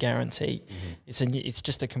much a guarantee. It's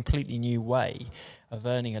just a completely new way of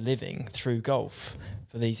earning a living through golf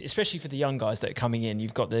for these, especially for the young guys that are coming in.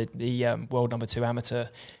 You've got the world number 2 amateur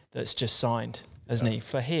that's just signed, hasn't he?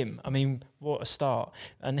 For him, I mean, what a start.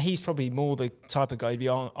 And he's probably more the type of guy who'd be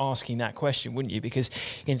asking that question, wouldn't you? Because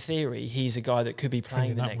in theory, he's a guy that could be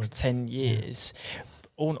playing the next 10 years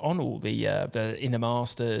on all the in the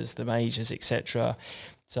Masters, the majors, etc.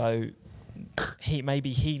 So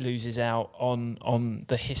he loses out on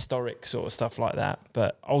the historic sort of stuff like that,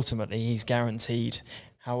 but ultimately he's guaranteed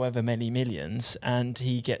however many millions, and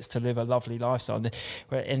he gets to live a lovely lifestyle.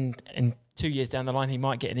 Where in 2 years down the line, he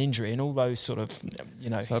might get an injury and all those sort of,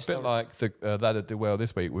 So a bit like the lad that did well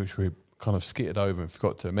this week, which we kind of skittered over and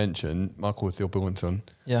forgot to mention, Michael Bjornsson.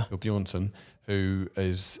 Yeah. Bjornsson, who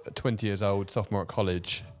is 20 years old, sophomore at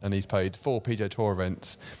college, and he's played 4 PGA Tour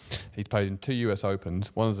events. He's played in 2 US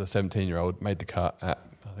Opens. One as a 17-year-old, made the cut at,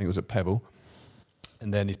 I think it was at Pebble.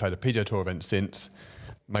 And then he's played a PGA Tour event since,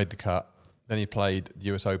 made the cut. Then he played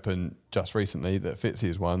the US Open just recently that Fitzy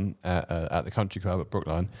has won at the Country Club at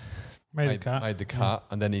Brookline. Made the cut,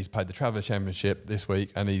 and then he's played the Travelers Championship this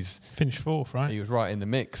week, and he's finished 4th, right? He was right in the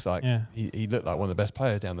mix. He looked like one of the best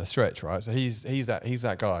players down the stretch, right? So he's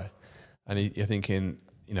that guy, and you're thinking,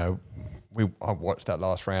 I watched that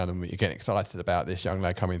last round, and you're getting excited about this young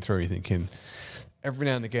lad coming through. You're thinking, every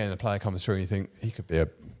now and again, a player comes through, and you think he could be a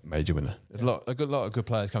major winner. There's a lot of good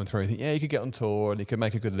players coming through. You think, he could get on tour and he could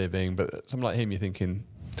make a good living, but someone like him, you're thinking,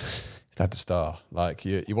 he's had to star. Like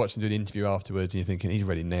you watch him do the interview afterwards, and you're thinking he's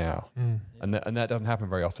ready now. And that doesn't happen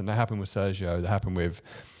very often. That happened with Sergio. That happened with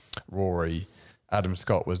Rory. Adam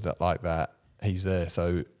Scott was like that. He's there.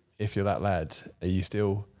 So if you're that lad, are you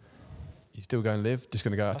still going to live? Just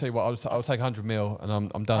going to go? I tell you what, I'll take 100 mil and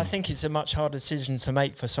I'm done. I think it's a much harder decision to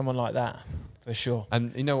make for someone like that, for sure.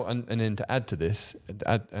 And and then to add to this,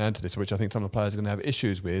 which I think some of the players are going to have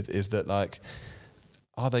issues with, is that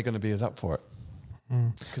are they going to be as up for it?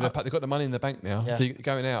 Because they've got the money in the bank now. Yeah. So you're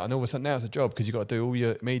going out, and all of a sudden now it's a job because you've got to do all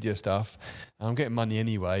your media stuff. And I'm getting money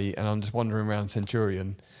anyway, and I'm just wandering around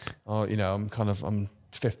Centurion. I'm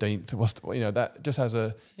 15th. That just has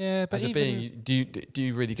a being. Do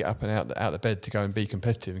you really get up and out of bed to go and be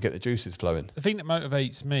competitive and get the juices flowing? The thing that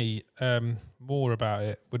motivates me more about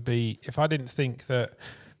it would be if I didn't think that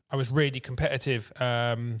I was really competitive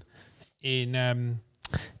in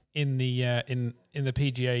the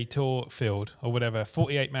PGA Tour field or whatever,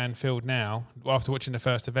 48-man field now, after watching the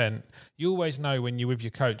first event, you always know when you're with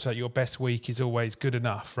your coach that your best week is always good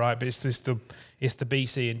enough, right? But it's the B,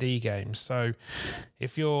 C and D games. So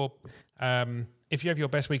if you have your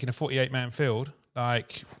best week in a 48-man field,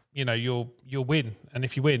 you'll win. And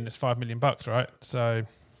if you win, it's $5 million, right? So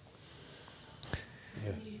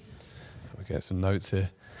We get some notes here.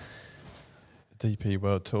 DP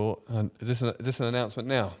World Tour. And is this an announcement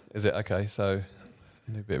now? Is it okay? So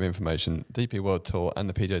new bit of information. DP World Tour and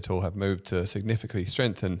the PGA Tour have moved to significantly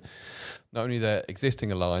strengthen not only their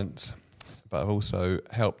existing alliance, but have also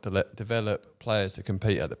helped develop players to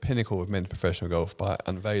compete at the pinnacle of men's professional golf by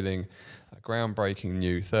unveiling a groundbreaking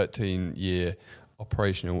new 13-year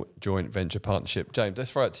operational joint venture partnership. James,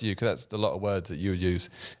 let's throw it to you because that's a lot of words that you would use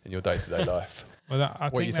in your day-to-day life. Well,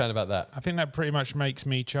 What are you saying about that? I think that pretty much makes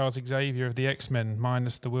me Charles Xavier of the X-Men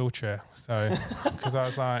minus the wheelchair. So, because I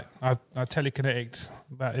was like, I telekinetic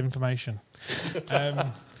that information.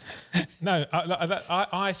 No,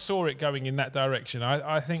 I saw it going in that direction.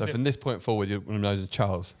 I think So that from this point forward, you're known as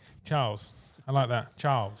Charles. Charles. I like that.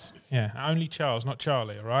 Charles. Yeah, only Charles, not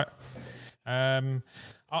Charlie, all right?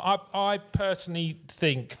 I personally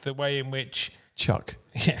think the way in which... Chuck.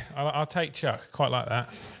 Yeah, I'll take Chuck. Quite like that.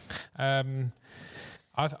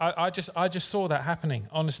 I just saw that happening.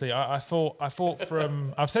 Honestly, I thought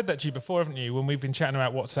from... I've said that to you before, haven't you, when we've been chatting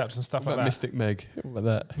about WhatsApps and stuff What like about that. Mystic Meg? What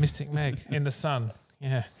about that? Mystic Meg in the sun.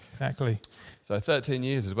 Yeah, exactly. So 13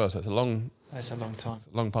 years as well, so it's a long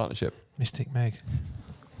partnership. Mystic Meg.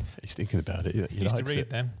 He's thinking about it. He Used to likes read it.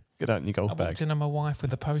 them. Get out in your golf I bag. walked in on my wife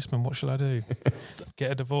with the postman. What shall I do?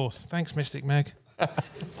 Get a divorce. Thanks, Mystic Meg.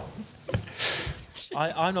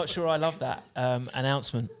 I'm not sure I love that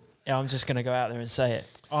announcement. Yeah, I'm just going to go out there and say it.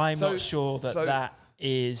 I'm not sure that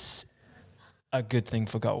is a good thing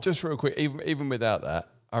for golf. Just real quick, even without that,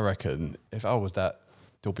 I reckon if I was that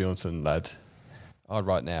Dill Bjornsson lad, I'd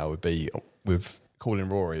right now would be with calling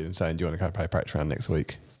Rory and saying, do you want to go play practice round next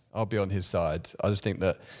week? I'll be on his side. I just think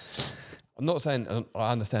that... I'm not saying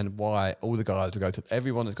I understand why all the guys will go to...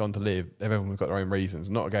 Everyone that's gone to live, everyone's got their own reasons.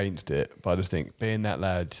 Not against it, but I just think being that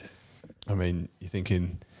lad... I mean, you're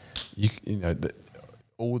thinking, you know,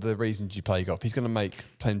 all the reasons you play golf, he's going to make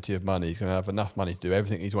plenty of money. He's going to have enough money to do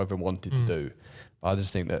everything he's ever wanted to do. But I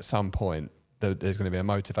just think that at some point, there's going to be a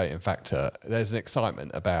motivating factor. There's an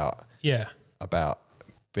excitement about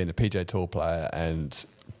being a PGA Tour player and...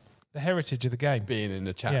 The heritage of the game. Being in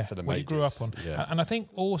the chat for the what majors. you grew up on. Yeah. And I think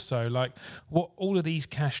also, like, what all of these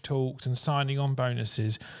cash talks and signing on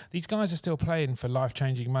bonuses, these guys are still playing for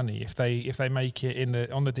life-changing money if they make it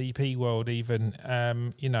on the DP world even.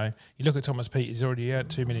 You know, you look at Thomas Piet, he's already earned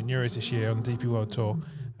 €2 million this year on the DP World Tour.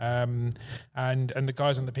 And the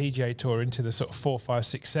guys on the PGA Tour into the sort of 4, 5,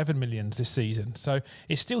 6, 7 millions this season. So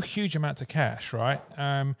it's still huge amounts of cash, right?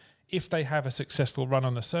 If they have a successful run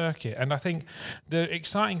on the circuit. And I think the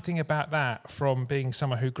exciting thing about that, from being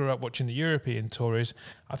someone who grew up watching the European Tour, is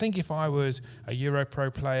I think if I was a Euro Pro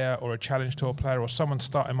player or a Challenge Tour player or someone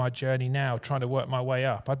starting my journey now trying to work my way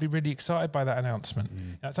up, I'd be really excited by that announcement.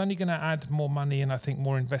 That's only going to add more money and I think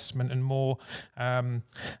more investment and more and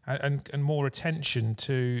more attention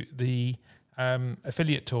to the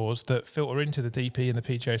affiliate tours that filter into the DP and the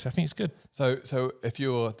PGA. So I think it's good. So if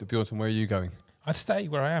you're the Bjornsson, where are you going? I'd stay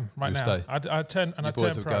where I am right now. Stay. I'd turn Your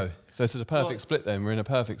boys pro. will go. So it's a perfect split then. We're in a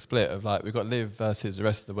perfect split of like we've got Liv versus the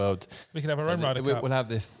rest of the world. We could have our own Ryder Cup. We'll have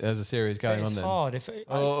this as a series going on then. It's hard.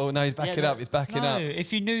 Oh, no, he's backing up. He's backing up.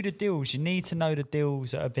 If you knew the deals, you need to know the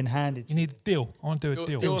deals that have been handed. You need a deal. I want to do a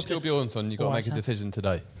deal. You're still Bjornsson. You've got to make a decision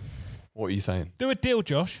today. What are you saying? Do a deal,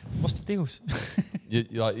 Josh. What's the deals?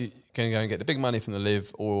 You're going to go and get the big money from the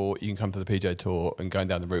Liv, or you can come to the PGA Tour and going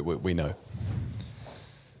down the route we know.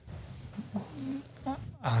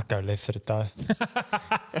 I'll go live for the dough.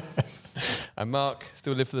 And Mark,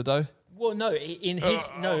 still live for the dough? Well, no. In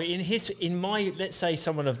my, let's say,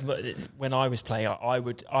 someone of when I was playing, I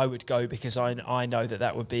would go because I know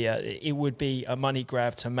that would be a money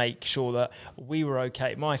grab to make sure that we were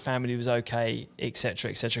okay, my family was okay,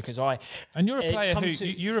 etc., etc. Because and you're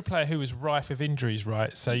a player who was rife with injuries,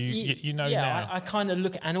 right? So you know now. I kind of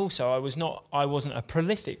look, and also I wasn't a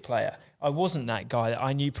prolific player. I wasn't that guy. That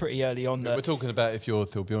I knew pretty early on that. We're talking about if you're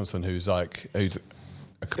Phil Bjornsson, who's a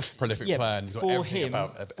prolific player. And he's got everything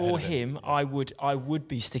for him, I would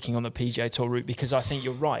be sticking on the PGA Tour route because I think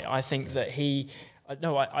you're right. I think that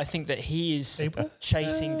I think that he is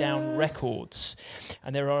chasing down records,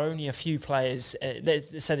 and there are only a few players.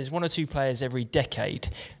 So there's 1 or 2 players every decade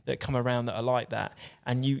that come around that are like that.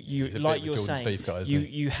 And you like you're saying,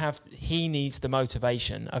 he needs the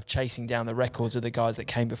motivation of chasing down the records of the guys that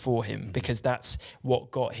came before him because that's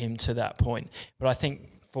what got him to that point. But I think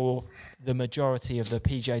for the majority of the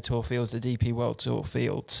PGA Tour fields, the DP World Tour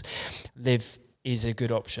fields, Liv is a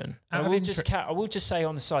good option. I will just say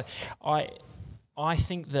on the side, I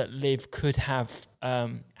think that Liv could have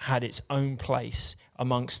had its own place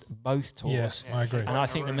amongst both tours. Yes, I agree. And I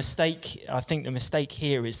think the mistake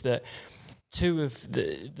here is that two of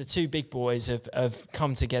the two big boys have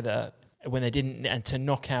come together when they didn't, and to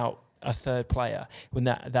knock out a third player when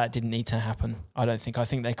that didn't need to happen. I don't think. I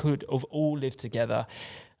think they could have all lived together.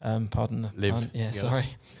 Pardon the pun. Yeah, sorry.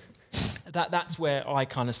 That's where I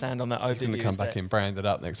kind of stand on that overview. He's going to come back in branded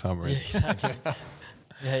up next time we're in. Yeah, exactly.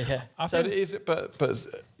 Yeah. So it is, but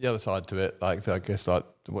the other side to it, like I guess like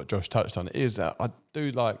what Josh touched on, is that I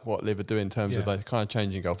do like what Liv are doing in terms of like kind of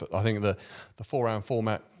changing golf. I think the 4-round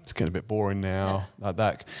format is getting a bit boring now, like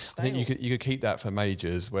that. Stale. I think you could keep that for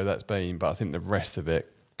majors where that's been, but I think the rest of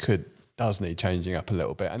it does need changing up a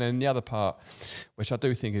little bit. And then the other part, which I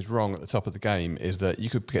do think is wrong at the top of the game, is that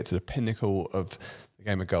you could get to the pinnacle of the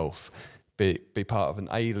game of golf, be part of an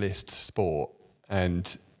A-list sport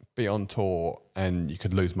and be on tour, and you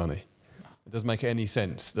could lose money. It doesn't make any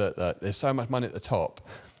sense that there's so much money at the top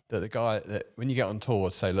that the guy that when you get on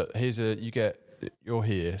tour say, look, you're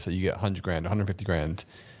here, so you get 100 grand, 150 grand,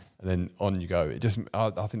 and then on you go. It just, I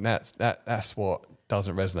think that's what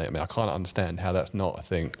doesn't resonate with me. I can't understand how that's not a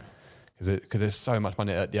thing, because there's so much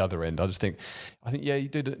money at the other end. I think yeah, you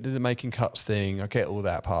do the making cuts thing. I get all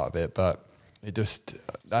that part of it, but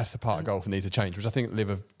that's the part of golf that needs to change, which I think Liv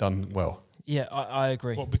have done well. Yeah, I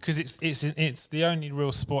agree. Well, because it's the only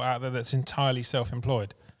real sport out there that's entirely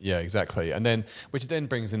self-employed. Yeah, exactly. And then, which then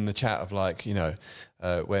brings in the chat of like,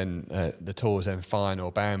 when the tours then fine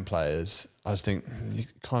or ban players, I just think you're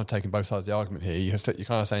kind of taking both sides of the argument here. You're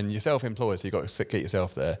kind of saying you're self-employed, so you've got to get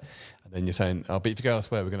yourself there. And then you're saying, but if you go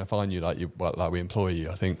elsewhere, we're going to fine you like we employ you.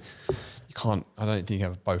 I think you can't, I don't think you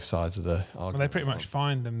have both sides of the argument. Well, they pretty much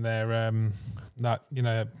fined them their,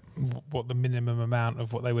 what the minimum amount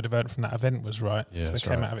of what they would have earned from that event was, right? Yeah, so they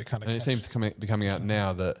came out of it kind of. And it seems to be coming out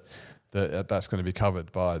now that that's going to be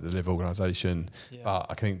covered by the Liv organisation. Yeah. But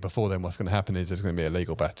I think before then what's going to happen is there's going to be a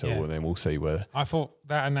legal battle, and then we'll see where. I thought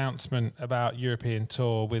that announcement about European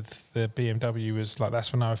Tour with the BMW was like,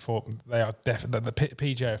 that's when I thought they are definitely, the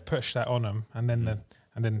PJ have pushed that on them, and then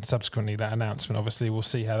and then subsequently that announcement, obviously we'll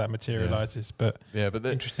see how that materialises. But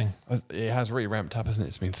interesting. It has really ramped up, hasn't it?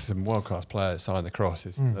 It's been some world class players signed across.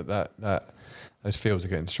 That those fields are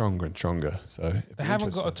getting stronger and stronger. So they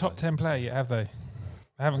haven't got a top 10 player yet, have they?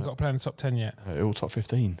 They haven't got a player in the top 10 yet. All top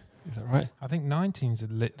 15. Is that right? I think 19's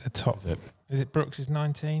the top. Is it Brooks is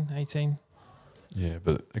 19, 18? Yeah,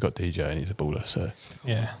 but they got DJ and he's a baller, so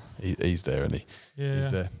yeah, he's there, and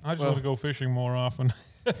he's there. I just want to go fishing more often.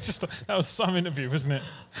 That was some interview, wasn't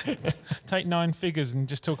it? Take 9 figures and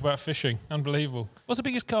just talk about fishing. Unbelievable. What's the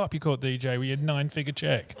biggest carp you caught, DJ? We had 9-figure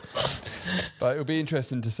check. But it'll be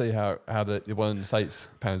interesting to see how the one in the States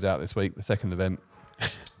pans out this week, the second event.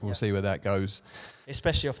 We'll see where that goes.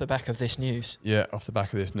 Especially off the back of this news. Yeah, off the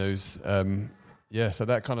back of this news. So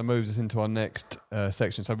that kind of moves us into our next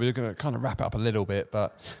section. So we're going to kind of wrap it up a little bit,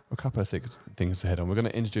 but a couple of things to head on. We're going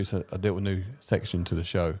to introduce a little new section to the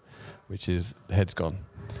show, which is the Heads Gone.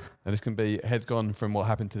 Now, this can be heads gone from what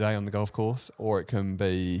happened today on the golf course, or it can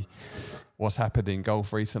be what's happened in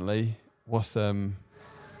golf recently. What's anyone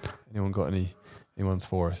got anyone's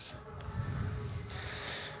for us?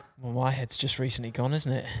 Well, my head's just recently gone,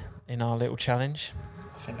 isn't it? In our little challenge.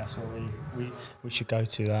 I think that's what we should go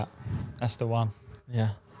to. That's the one. Yeah.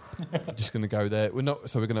 Just going to go there. We're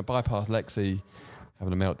going to bypass Lexi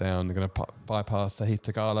having a meltdown. We're going to bypass Heath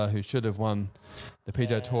Tagala, who should have won the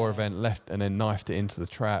PGA Tour event, left and then knifed it into the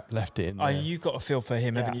trap, left it in there. You've got a feel for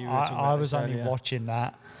him, haven't you? I was only watching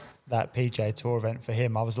that PGA Tour event for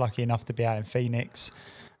him. I was lucky enough to be out in Phoenix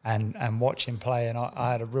and watch him play, and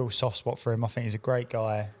I had a real soft spot for him. I think he's a great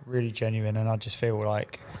guy, really genuine, and I just feel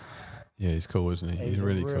like... Yeah, he's cool, isn't he? He's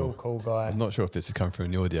really cool guy. I'm not sure if this is coming through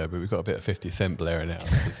in the audio, but we've got a bit of 50 Cent blaring out.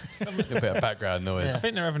 A bit of background noise. I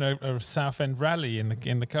think they're having a Southend rally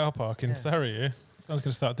in the car park in Surrey. Yeah? Someone's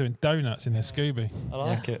going to start doing donuts in their Scooby. I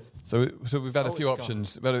like it. So we've had a few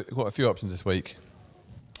options. We've got a few options this week.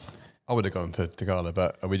 I would have gone for Tagala,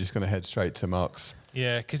 but are we just going to head straight to Mark's?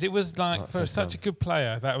 Yeah, because it was like, for such a good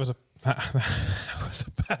player, that was a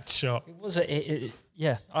bad shot. It was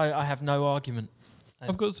I have no argument.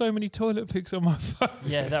 I've got so many toilet pics on my phone.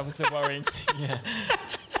 Yeah, that was the worrying thing. Yeah.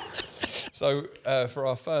 So for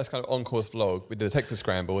our first kind of on-course vlog, we did a Texas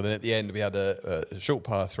scramble, and then at the end we had a short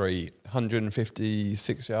par 3,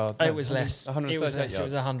 156 yards. It was less. 138 it was less. yards. It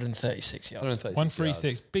was 136 yards.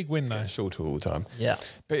 136, big win though. Shorter all the time. Yeah.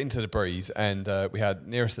 Bit into the breeze, and we had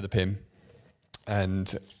nearest to the pin,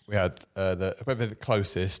 and we had whoever the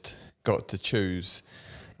closest got to choose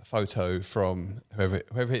a photo from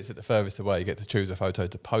whoever hits it the furthest away. You get to choose a photo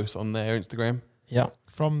to post on their Instagram. Yeah.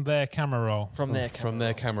 From their camera roll. From their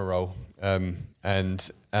camera roll. And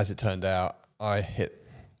as it turned out, I hit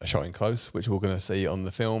a shot in close, which we're going to see on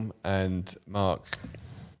the film, and Mark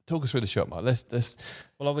talk us through the shot, Mark. Let's.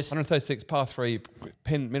 Well, I was 136 par 3,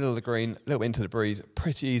 pin middle of the green, a little bit into the breeze,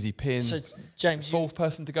 pretty easy pin. so James. Fourth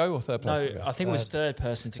person to go or third person to No, go? I think it was third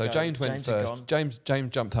person to So go. James went had first. gone. James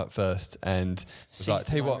jumped up first and was like, Seized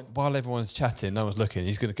tell you the what, moment. while everyone's chatting, no one's looking,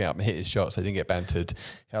 he's going to get up and hit his shot so he didn't get bantered.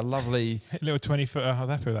 He had a lovely Little 20-footer. I was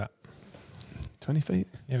happy with that. 20 feet.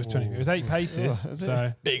 Yeah, it was 20. It was 8 paces. Oh, was it?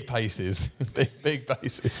 So Big paces. big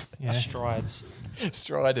paces. yeah. Strides.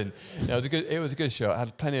 Striding. No, it was a good shot.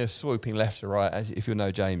 Had plenty of swooping left to right, as if you know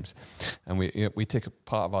James. And we took a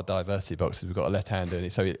part of our diversity boxes. We've got a left-hander in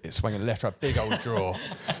it, so it swung in left right, big old draw.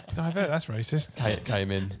 Divert. That's racist. came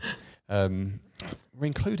in. We're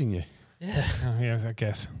including you. Yeah. Oh, yeah, I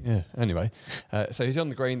guess. Yeah. Anyway, so he's on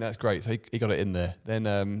the green. That's great. So he got it in there. Then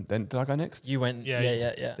did I go next? You went. Yeah,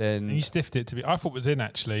 Yeah. Then And you stiffed it to be. I thought it was in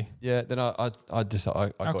actually. yeah. Then I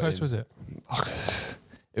decided I How got close in. was it?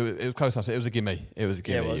 It was close enough. It was a gimme. It was a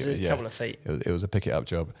Yeah, gimme. it was a couple of feet. It was a pick it up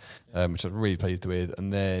job, which I was really pleased with.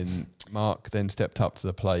 And then Mark then stepped up to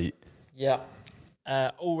the plate. Yeah.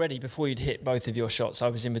 Already before you'd hit both of your shots, I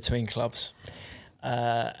was in between clubs,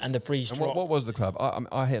 and the breeze And dropped. what was the club?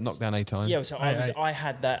 I hit knockdown 8 times. Yeah, so I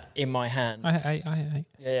had that in my hand. I hit 8.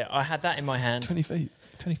 Yeah, I had that in my hand. 20 feet.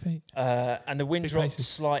 20 feet. And the wind Big dropped places.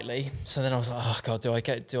 slightly, so then I was like, "Oh God,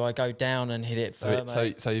 do I go down and hit it firm?"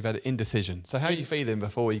 So you've had indecision. So how are you feeling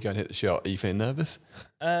before you go and hit the shot? Are you feeling nervous?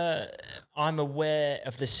 I'm aware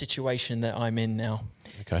of the situation that I'm in now.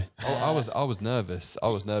 Okay. I was nervous. I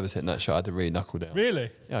was nervous hitting that shot. I had to really knuckle down. Really?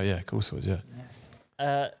 Oh yeah, of course I was. Yeah.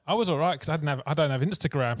 I was all right because I don't have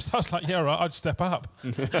Instagram, so I was like, yeah, all right, I'll just step up,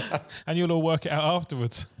 and you'll all work it out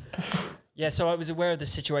afterwards. Yeah, so I was aware of the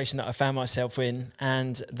situation that I found myself in,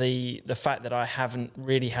 and the fact that I haven't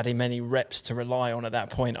really had many reps to rely on at that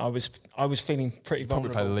point. I was feeling pretty Probably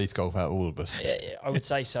vulnerable. played the least golf out of all of us. Yeah, I would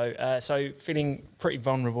say so. So feeling pretty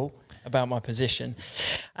vulnerable about my position,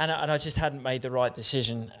 and I just hadn't made the right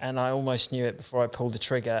decision, and I almost knew it before I pulled the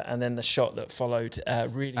trigger, and then the shot that followed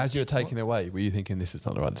really. As you were taking it away, were you thinking this is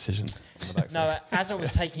not the right decision? On the backside? No, as I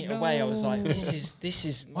was taking it away, I was like, "This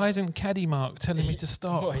is." Why isn't Caddy Mark telling me to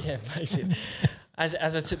stop? Oh yeah, basically. As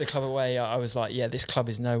I took the club away, I was like, "Yeah, this club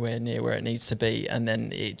is nowhere near where it needs to be," and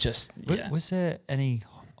then it just. Yeah. Was there any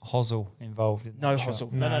hosel involved in No that shot?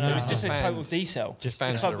 hosel. No. It was just a Fans. total decel. Just the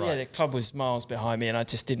fans club, to the right. Yeah, the club was miles behind me, and I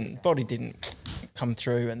just body didn't come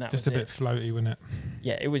through, and that Just was a bit floaty, wasn't it?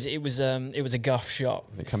 Yeah, it was a guff shot.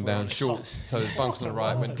 It come down short, so there's bunks on the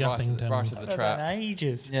right, went right Guffing to down. the I've done trap. that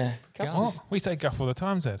ages. Yeah, What? We say guff all the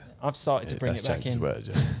time, Zed. I've started to bring That's it back James's in. word.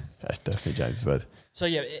 Yeah. That's definitely James's word. So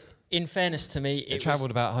yeah, in fairness to me, It was,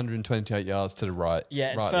 travelled about 128 yards to the right.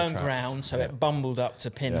 yeah, right of the firm traps. ground, so Yeah. it bumbled up to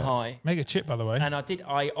pin Yeah. high. Mega chip, by the way. And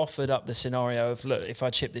I offered up the scenario of, look, if I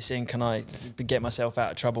chip this in, can I get myself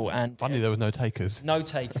out of trouble? And Funny there was no takers. no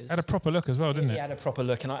takers. Had a proper look as well, didn't He it? had a proper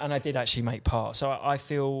look, and I did actually make par. So I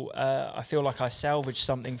feel like I salvaged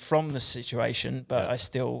something from the situation, but Yeah. I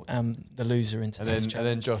still am the loser into And this then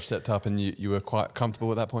challenge. Josh stepped up and you were quite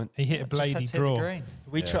comfortable at that point. He hit a Just had to bladey hit the draw. green.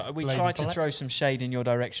 We Blady tried to draw. throw some shade in your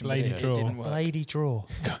direction, but Blady it draw. didn't work. Lady draw.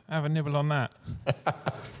 Have a nibble on that.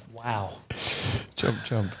 Wow. Jump.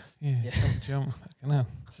 Yeah, jump. Fucking hell.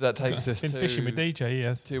 So that takes us Been fishing with to, DJ,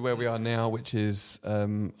 yes. to where we are now, which is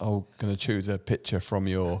I'm going to choose a picture from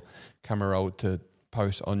your camera roll to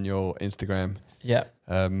post on your Instagram. Yeah.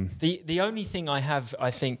 Um, The only thing I have, I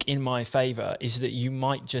think, in my favour is that you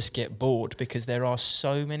might just get bored because there are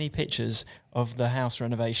so many pictures of the house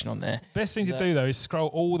renovation on there. Best thing to do though is scroll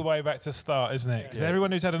all the way back to the start, isn't it? Because Yeah.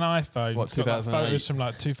 everyone who's had an iPhone, What, has got like 2008? photos from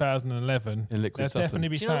like 2011. In liquid There'll Sutton. definitely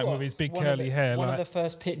be Do you know something what? with his big One of curly the- hair. One Like, of the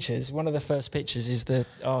first pictures is the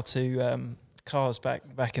R2 cars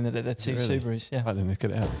back in the two Really? Subarus. Yeah. right then, let's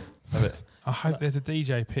get it out. Have it. I hope there's a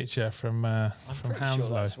DJ picture from I'm from pretty sure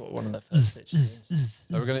Hounslow. that's what one of the first pictures is.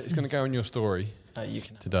 So it's going to go in your story You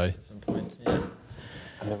can have today, it at some point. Yeah.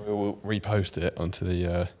 and then we will repost it onto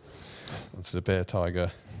the Bear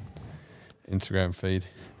Tiger Instagram feed.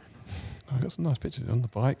 Oh, I got some nice pictures on the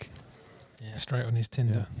bike. Yeah. Straight on his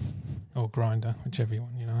Tinder or Grinder, whichever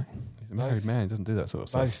one you like. He's a married Both. man. He doesn't do that sort of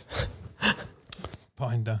stuff. Both.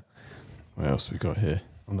 Binder. What else we got here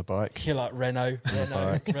on the bike? You're like Renault.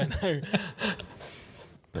 Bike. Renault.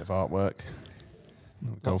 Bit of artwork.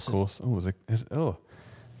 Golf Lots of- course. There's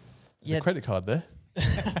Yeah. a credit card there.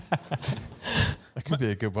 That could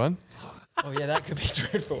be a good one. Oh yeah, that could be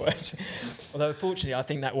dreadful. Actually. Although fortunately, I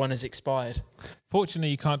think that one has expired. Fortunately,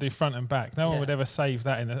 you can't do front and back. No one Yeah. would ever save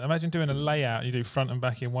that in it. Imagine doing a layout, you do front and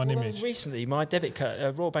back in one Well, image. recently, my debit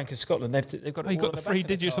card, Royal Bank of Scotland, they've got. Oh, you all got on the back three of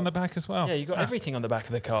digits on the card. back as well. Yeah, you got Ah. everything on the back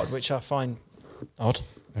of the card, which I find odd.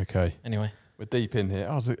 Okay. Anyway, We're deep in here.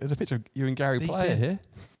 Oh, there's a picture of you and Gary Deep Player in. here.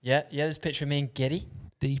 yeah. There's a picture of me and Getty.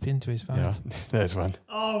 deep into his phone. Yeah, there's one.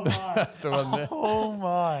 Oh my! The one there. Oh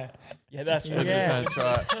my! Yeah, that's Yeah. pretty That's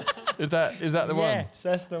right. Is that the one? Yes,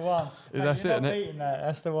 that's the one. That's You're it, not isn't it? beating that.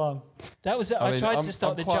 That's the one. That was. I I mean, tried I'm- to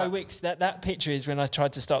start I'm the quite- Joe Wicks. That picture is when I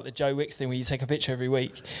tried to start the Joe Wicks thing, where you take a picture every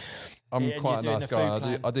week. I'm Yeah, and quite you're a doing nice the guy. food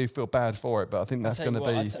plan. I do feel bad for it, but I think that's going to be.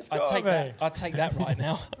 I'd take that right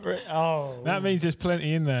now. Oh, That means there's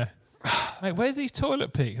plenty in there. Mate, where's these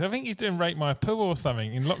toilet pics? I think he's doing Rate My Poo or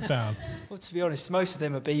something in lockdown. Well, to be honest, most of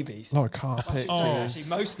them are BBs. A lot of car pictures. Actually,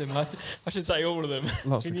 most of them. I should say all of them.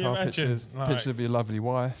 Lots Can of you car imagine? pictures. Like- Pictures of your lovely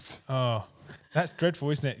wife. Oh, that's dreadful,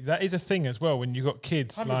 isn't it? That is a thing as well when you got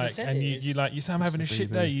kids, 100% like, and it you is. you say I'm having a What's the shit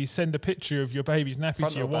BB? day. You send a picture of your baby's nappy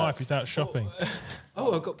Front to your or back? wife who's out shopping.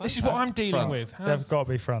 Oh, I've got. This is what I'm dealing Front. with. they've got to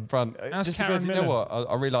be front. Front. How's Just Karen because, you know Miller? what?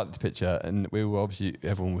 I really like this picture, and we will obviously,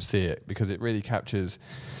 everyone will see it because it really captures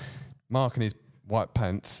Mark in his white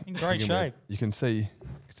pants. In great to begin with. shape. You can see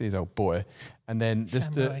his old boy, and then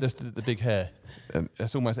just the big hair. And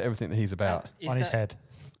that's almost everything that he's about. On his head.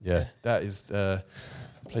 Yeah, that is.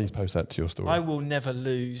 Please post that to your story. I will never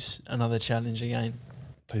lose another challenge again.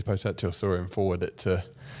 Please post that to your story and forward it to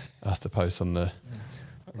us to post on the.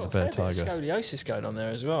 I've got a Bear fair bit of Tiger. scoliosis going on there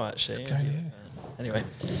as well, actually. Scoliosis. Anyway,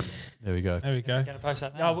 There we go. There we go. Going to post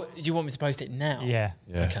that do you want me to post it now? Yeah.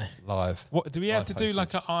 Yeah. Okay. Live. What do we have to Live do?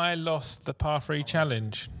 Like postage. I lost the par 3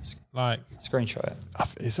 challenge. Like Screenshot it.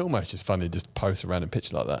 It's almost just funny just to post a random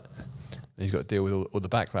picture like that. And he's got to deal with all the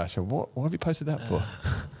backlash. And what have you posted that for?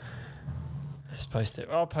 Let's post it.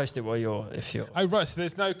 I'll post it while if you're. oh right, so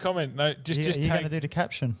there's no comment. No, just Are you going take. to do the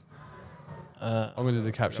caption? I'm going to do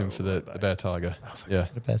the caption for the Bear Tiger. Yeah.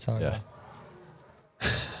 The bear tiger. Yeah.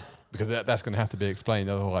 Because that's going to have to be explained.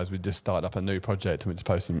 Otherwise, we just start up a new project and we just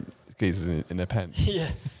post some geezers in their pants. Yeah.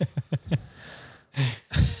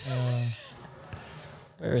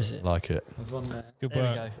 Where is it? Like it. There's one there. Good There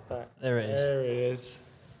work. we go. There it is. There it is.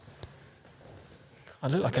 I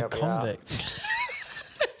look like a There we are. convict.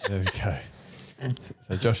 There we go.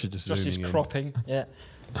 So Josh is just Just zooming is in. cropping. Yeah.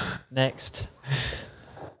 Next.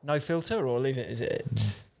 No filter or leave it? Is it?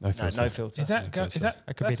 No filter. No filter. Is that No is that?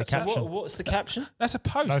 That could be that's- the so caption. What's the caption? That's a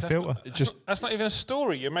post. No that's filter. Not, It just. that's not even a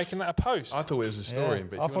story. You're making that a post. I thought it was a story, Yeah,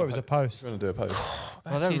 but I thought it was a post. You want to do a post?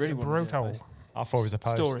 I don't is really want to do a brutal. post. I thought it was a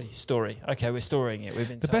post. Story. Okay, we're storing it. We've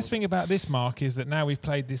been The told. best thing about this, Mark, is that now we've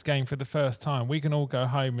played this game for the first time, we can all go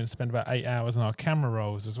home and spend about 8 hours on our camera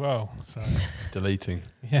rolls as well. So, Deleting.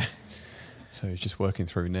 yeah. So he's just working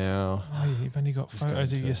through now. Oh, you've only got Just photos going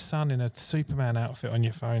of to- your son in a Superman outfit on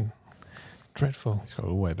your phone. It's dreadful. He's got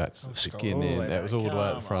all the way back to the Scroll all the beginning. way That was back. all the way at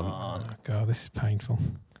the Come front. on. Oh, God, this is painful.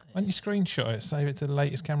 Why don't you screenshot it, save it to the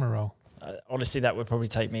latest camera roll? Honestly, that would probably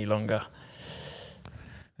take me longer.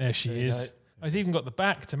 There she There you is. go. Oh, he's even got the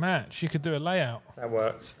back to match. You could do a layout. That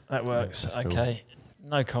works. That works. that's cool. Okay.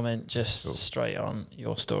 No comment, just Cool. straight on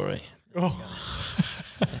your story.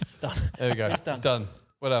 There we go. It's done. It's done.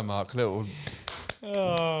 Well done, Mark. Little.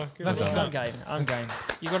 Oh, good. That's I'm not- game. I'm game.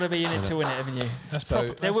 You've got to be in it to win it, haven't you? That's So-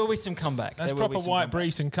 proper. There will be some comeback. That's There will proper be some white comeback.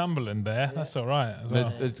 breeze and Cumberland there. That's all right as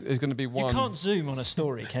well. There's going to be You one. can't zoom on a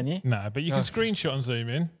story, can you? No, but you No, can screenshot and zoom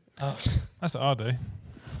in. Oh, That's what I do. Here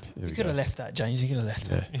we you could have go. left that, James. You could have left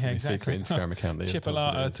that. Yeah, Yeah, your exactly. secret Instagram account. That you're talking Chipolata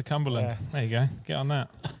about. to Cumberland. Yeah. There you go. Get on that.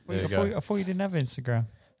 There you I go. thought you didn't have Instagram.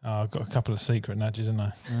 Oh, I've got a couple of secret nudges, haven't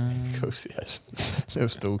I? Of course, yes. Little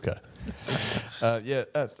stalker. Yeah,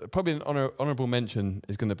 that's probably an honourable mention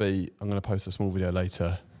is going to be. I'm going to post a small video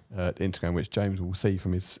later to Instagram, which James will see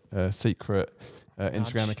from his secret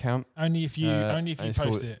Instagram Nudge. account. Only if you And post it's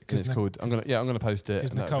called- it. and it's called. I'm gonna post it. 'cause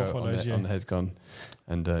and that'll Nicole go follows you. on the Heads Gone,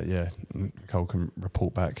 and yeah, Nicole can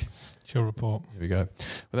report back. she'll report. Here we go.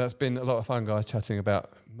 Well, that's been a lot of fun, guys, chatting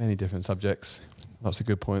about many different subjects. Lots of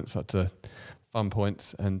good points, lots of fun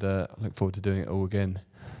points, and I look forward to doing it all again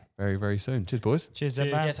very, very soon. Cheers, boys. Cheers,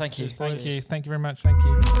 Cheers. man. Yeah, thank you. Thank you. Thank you very much. Thank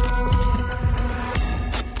you.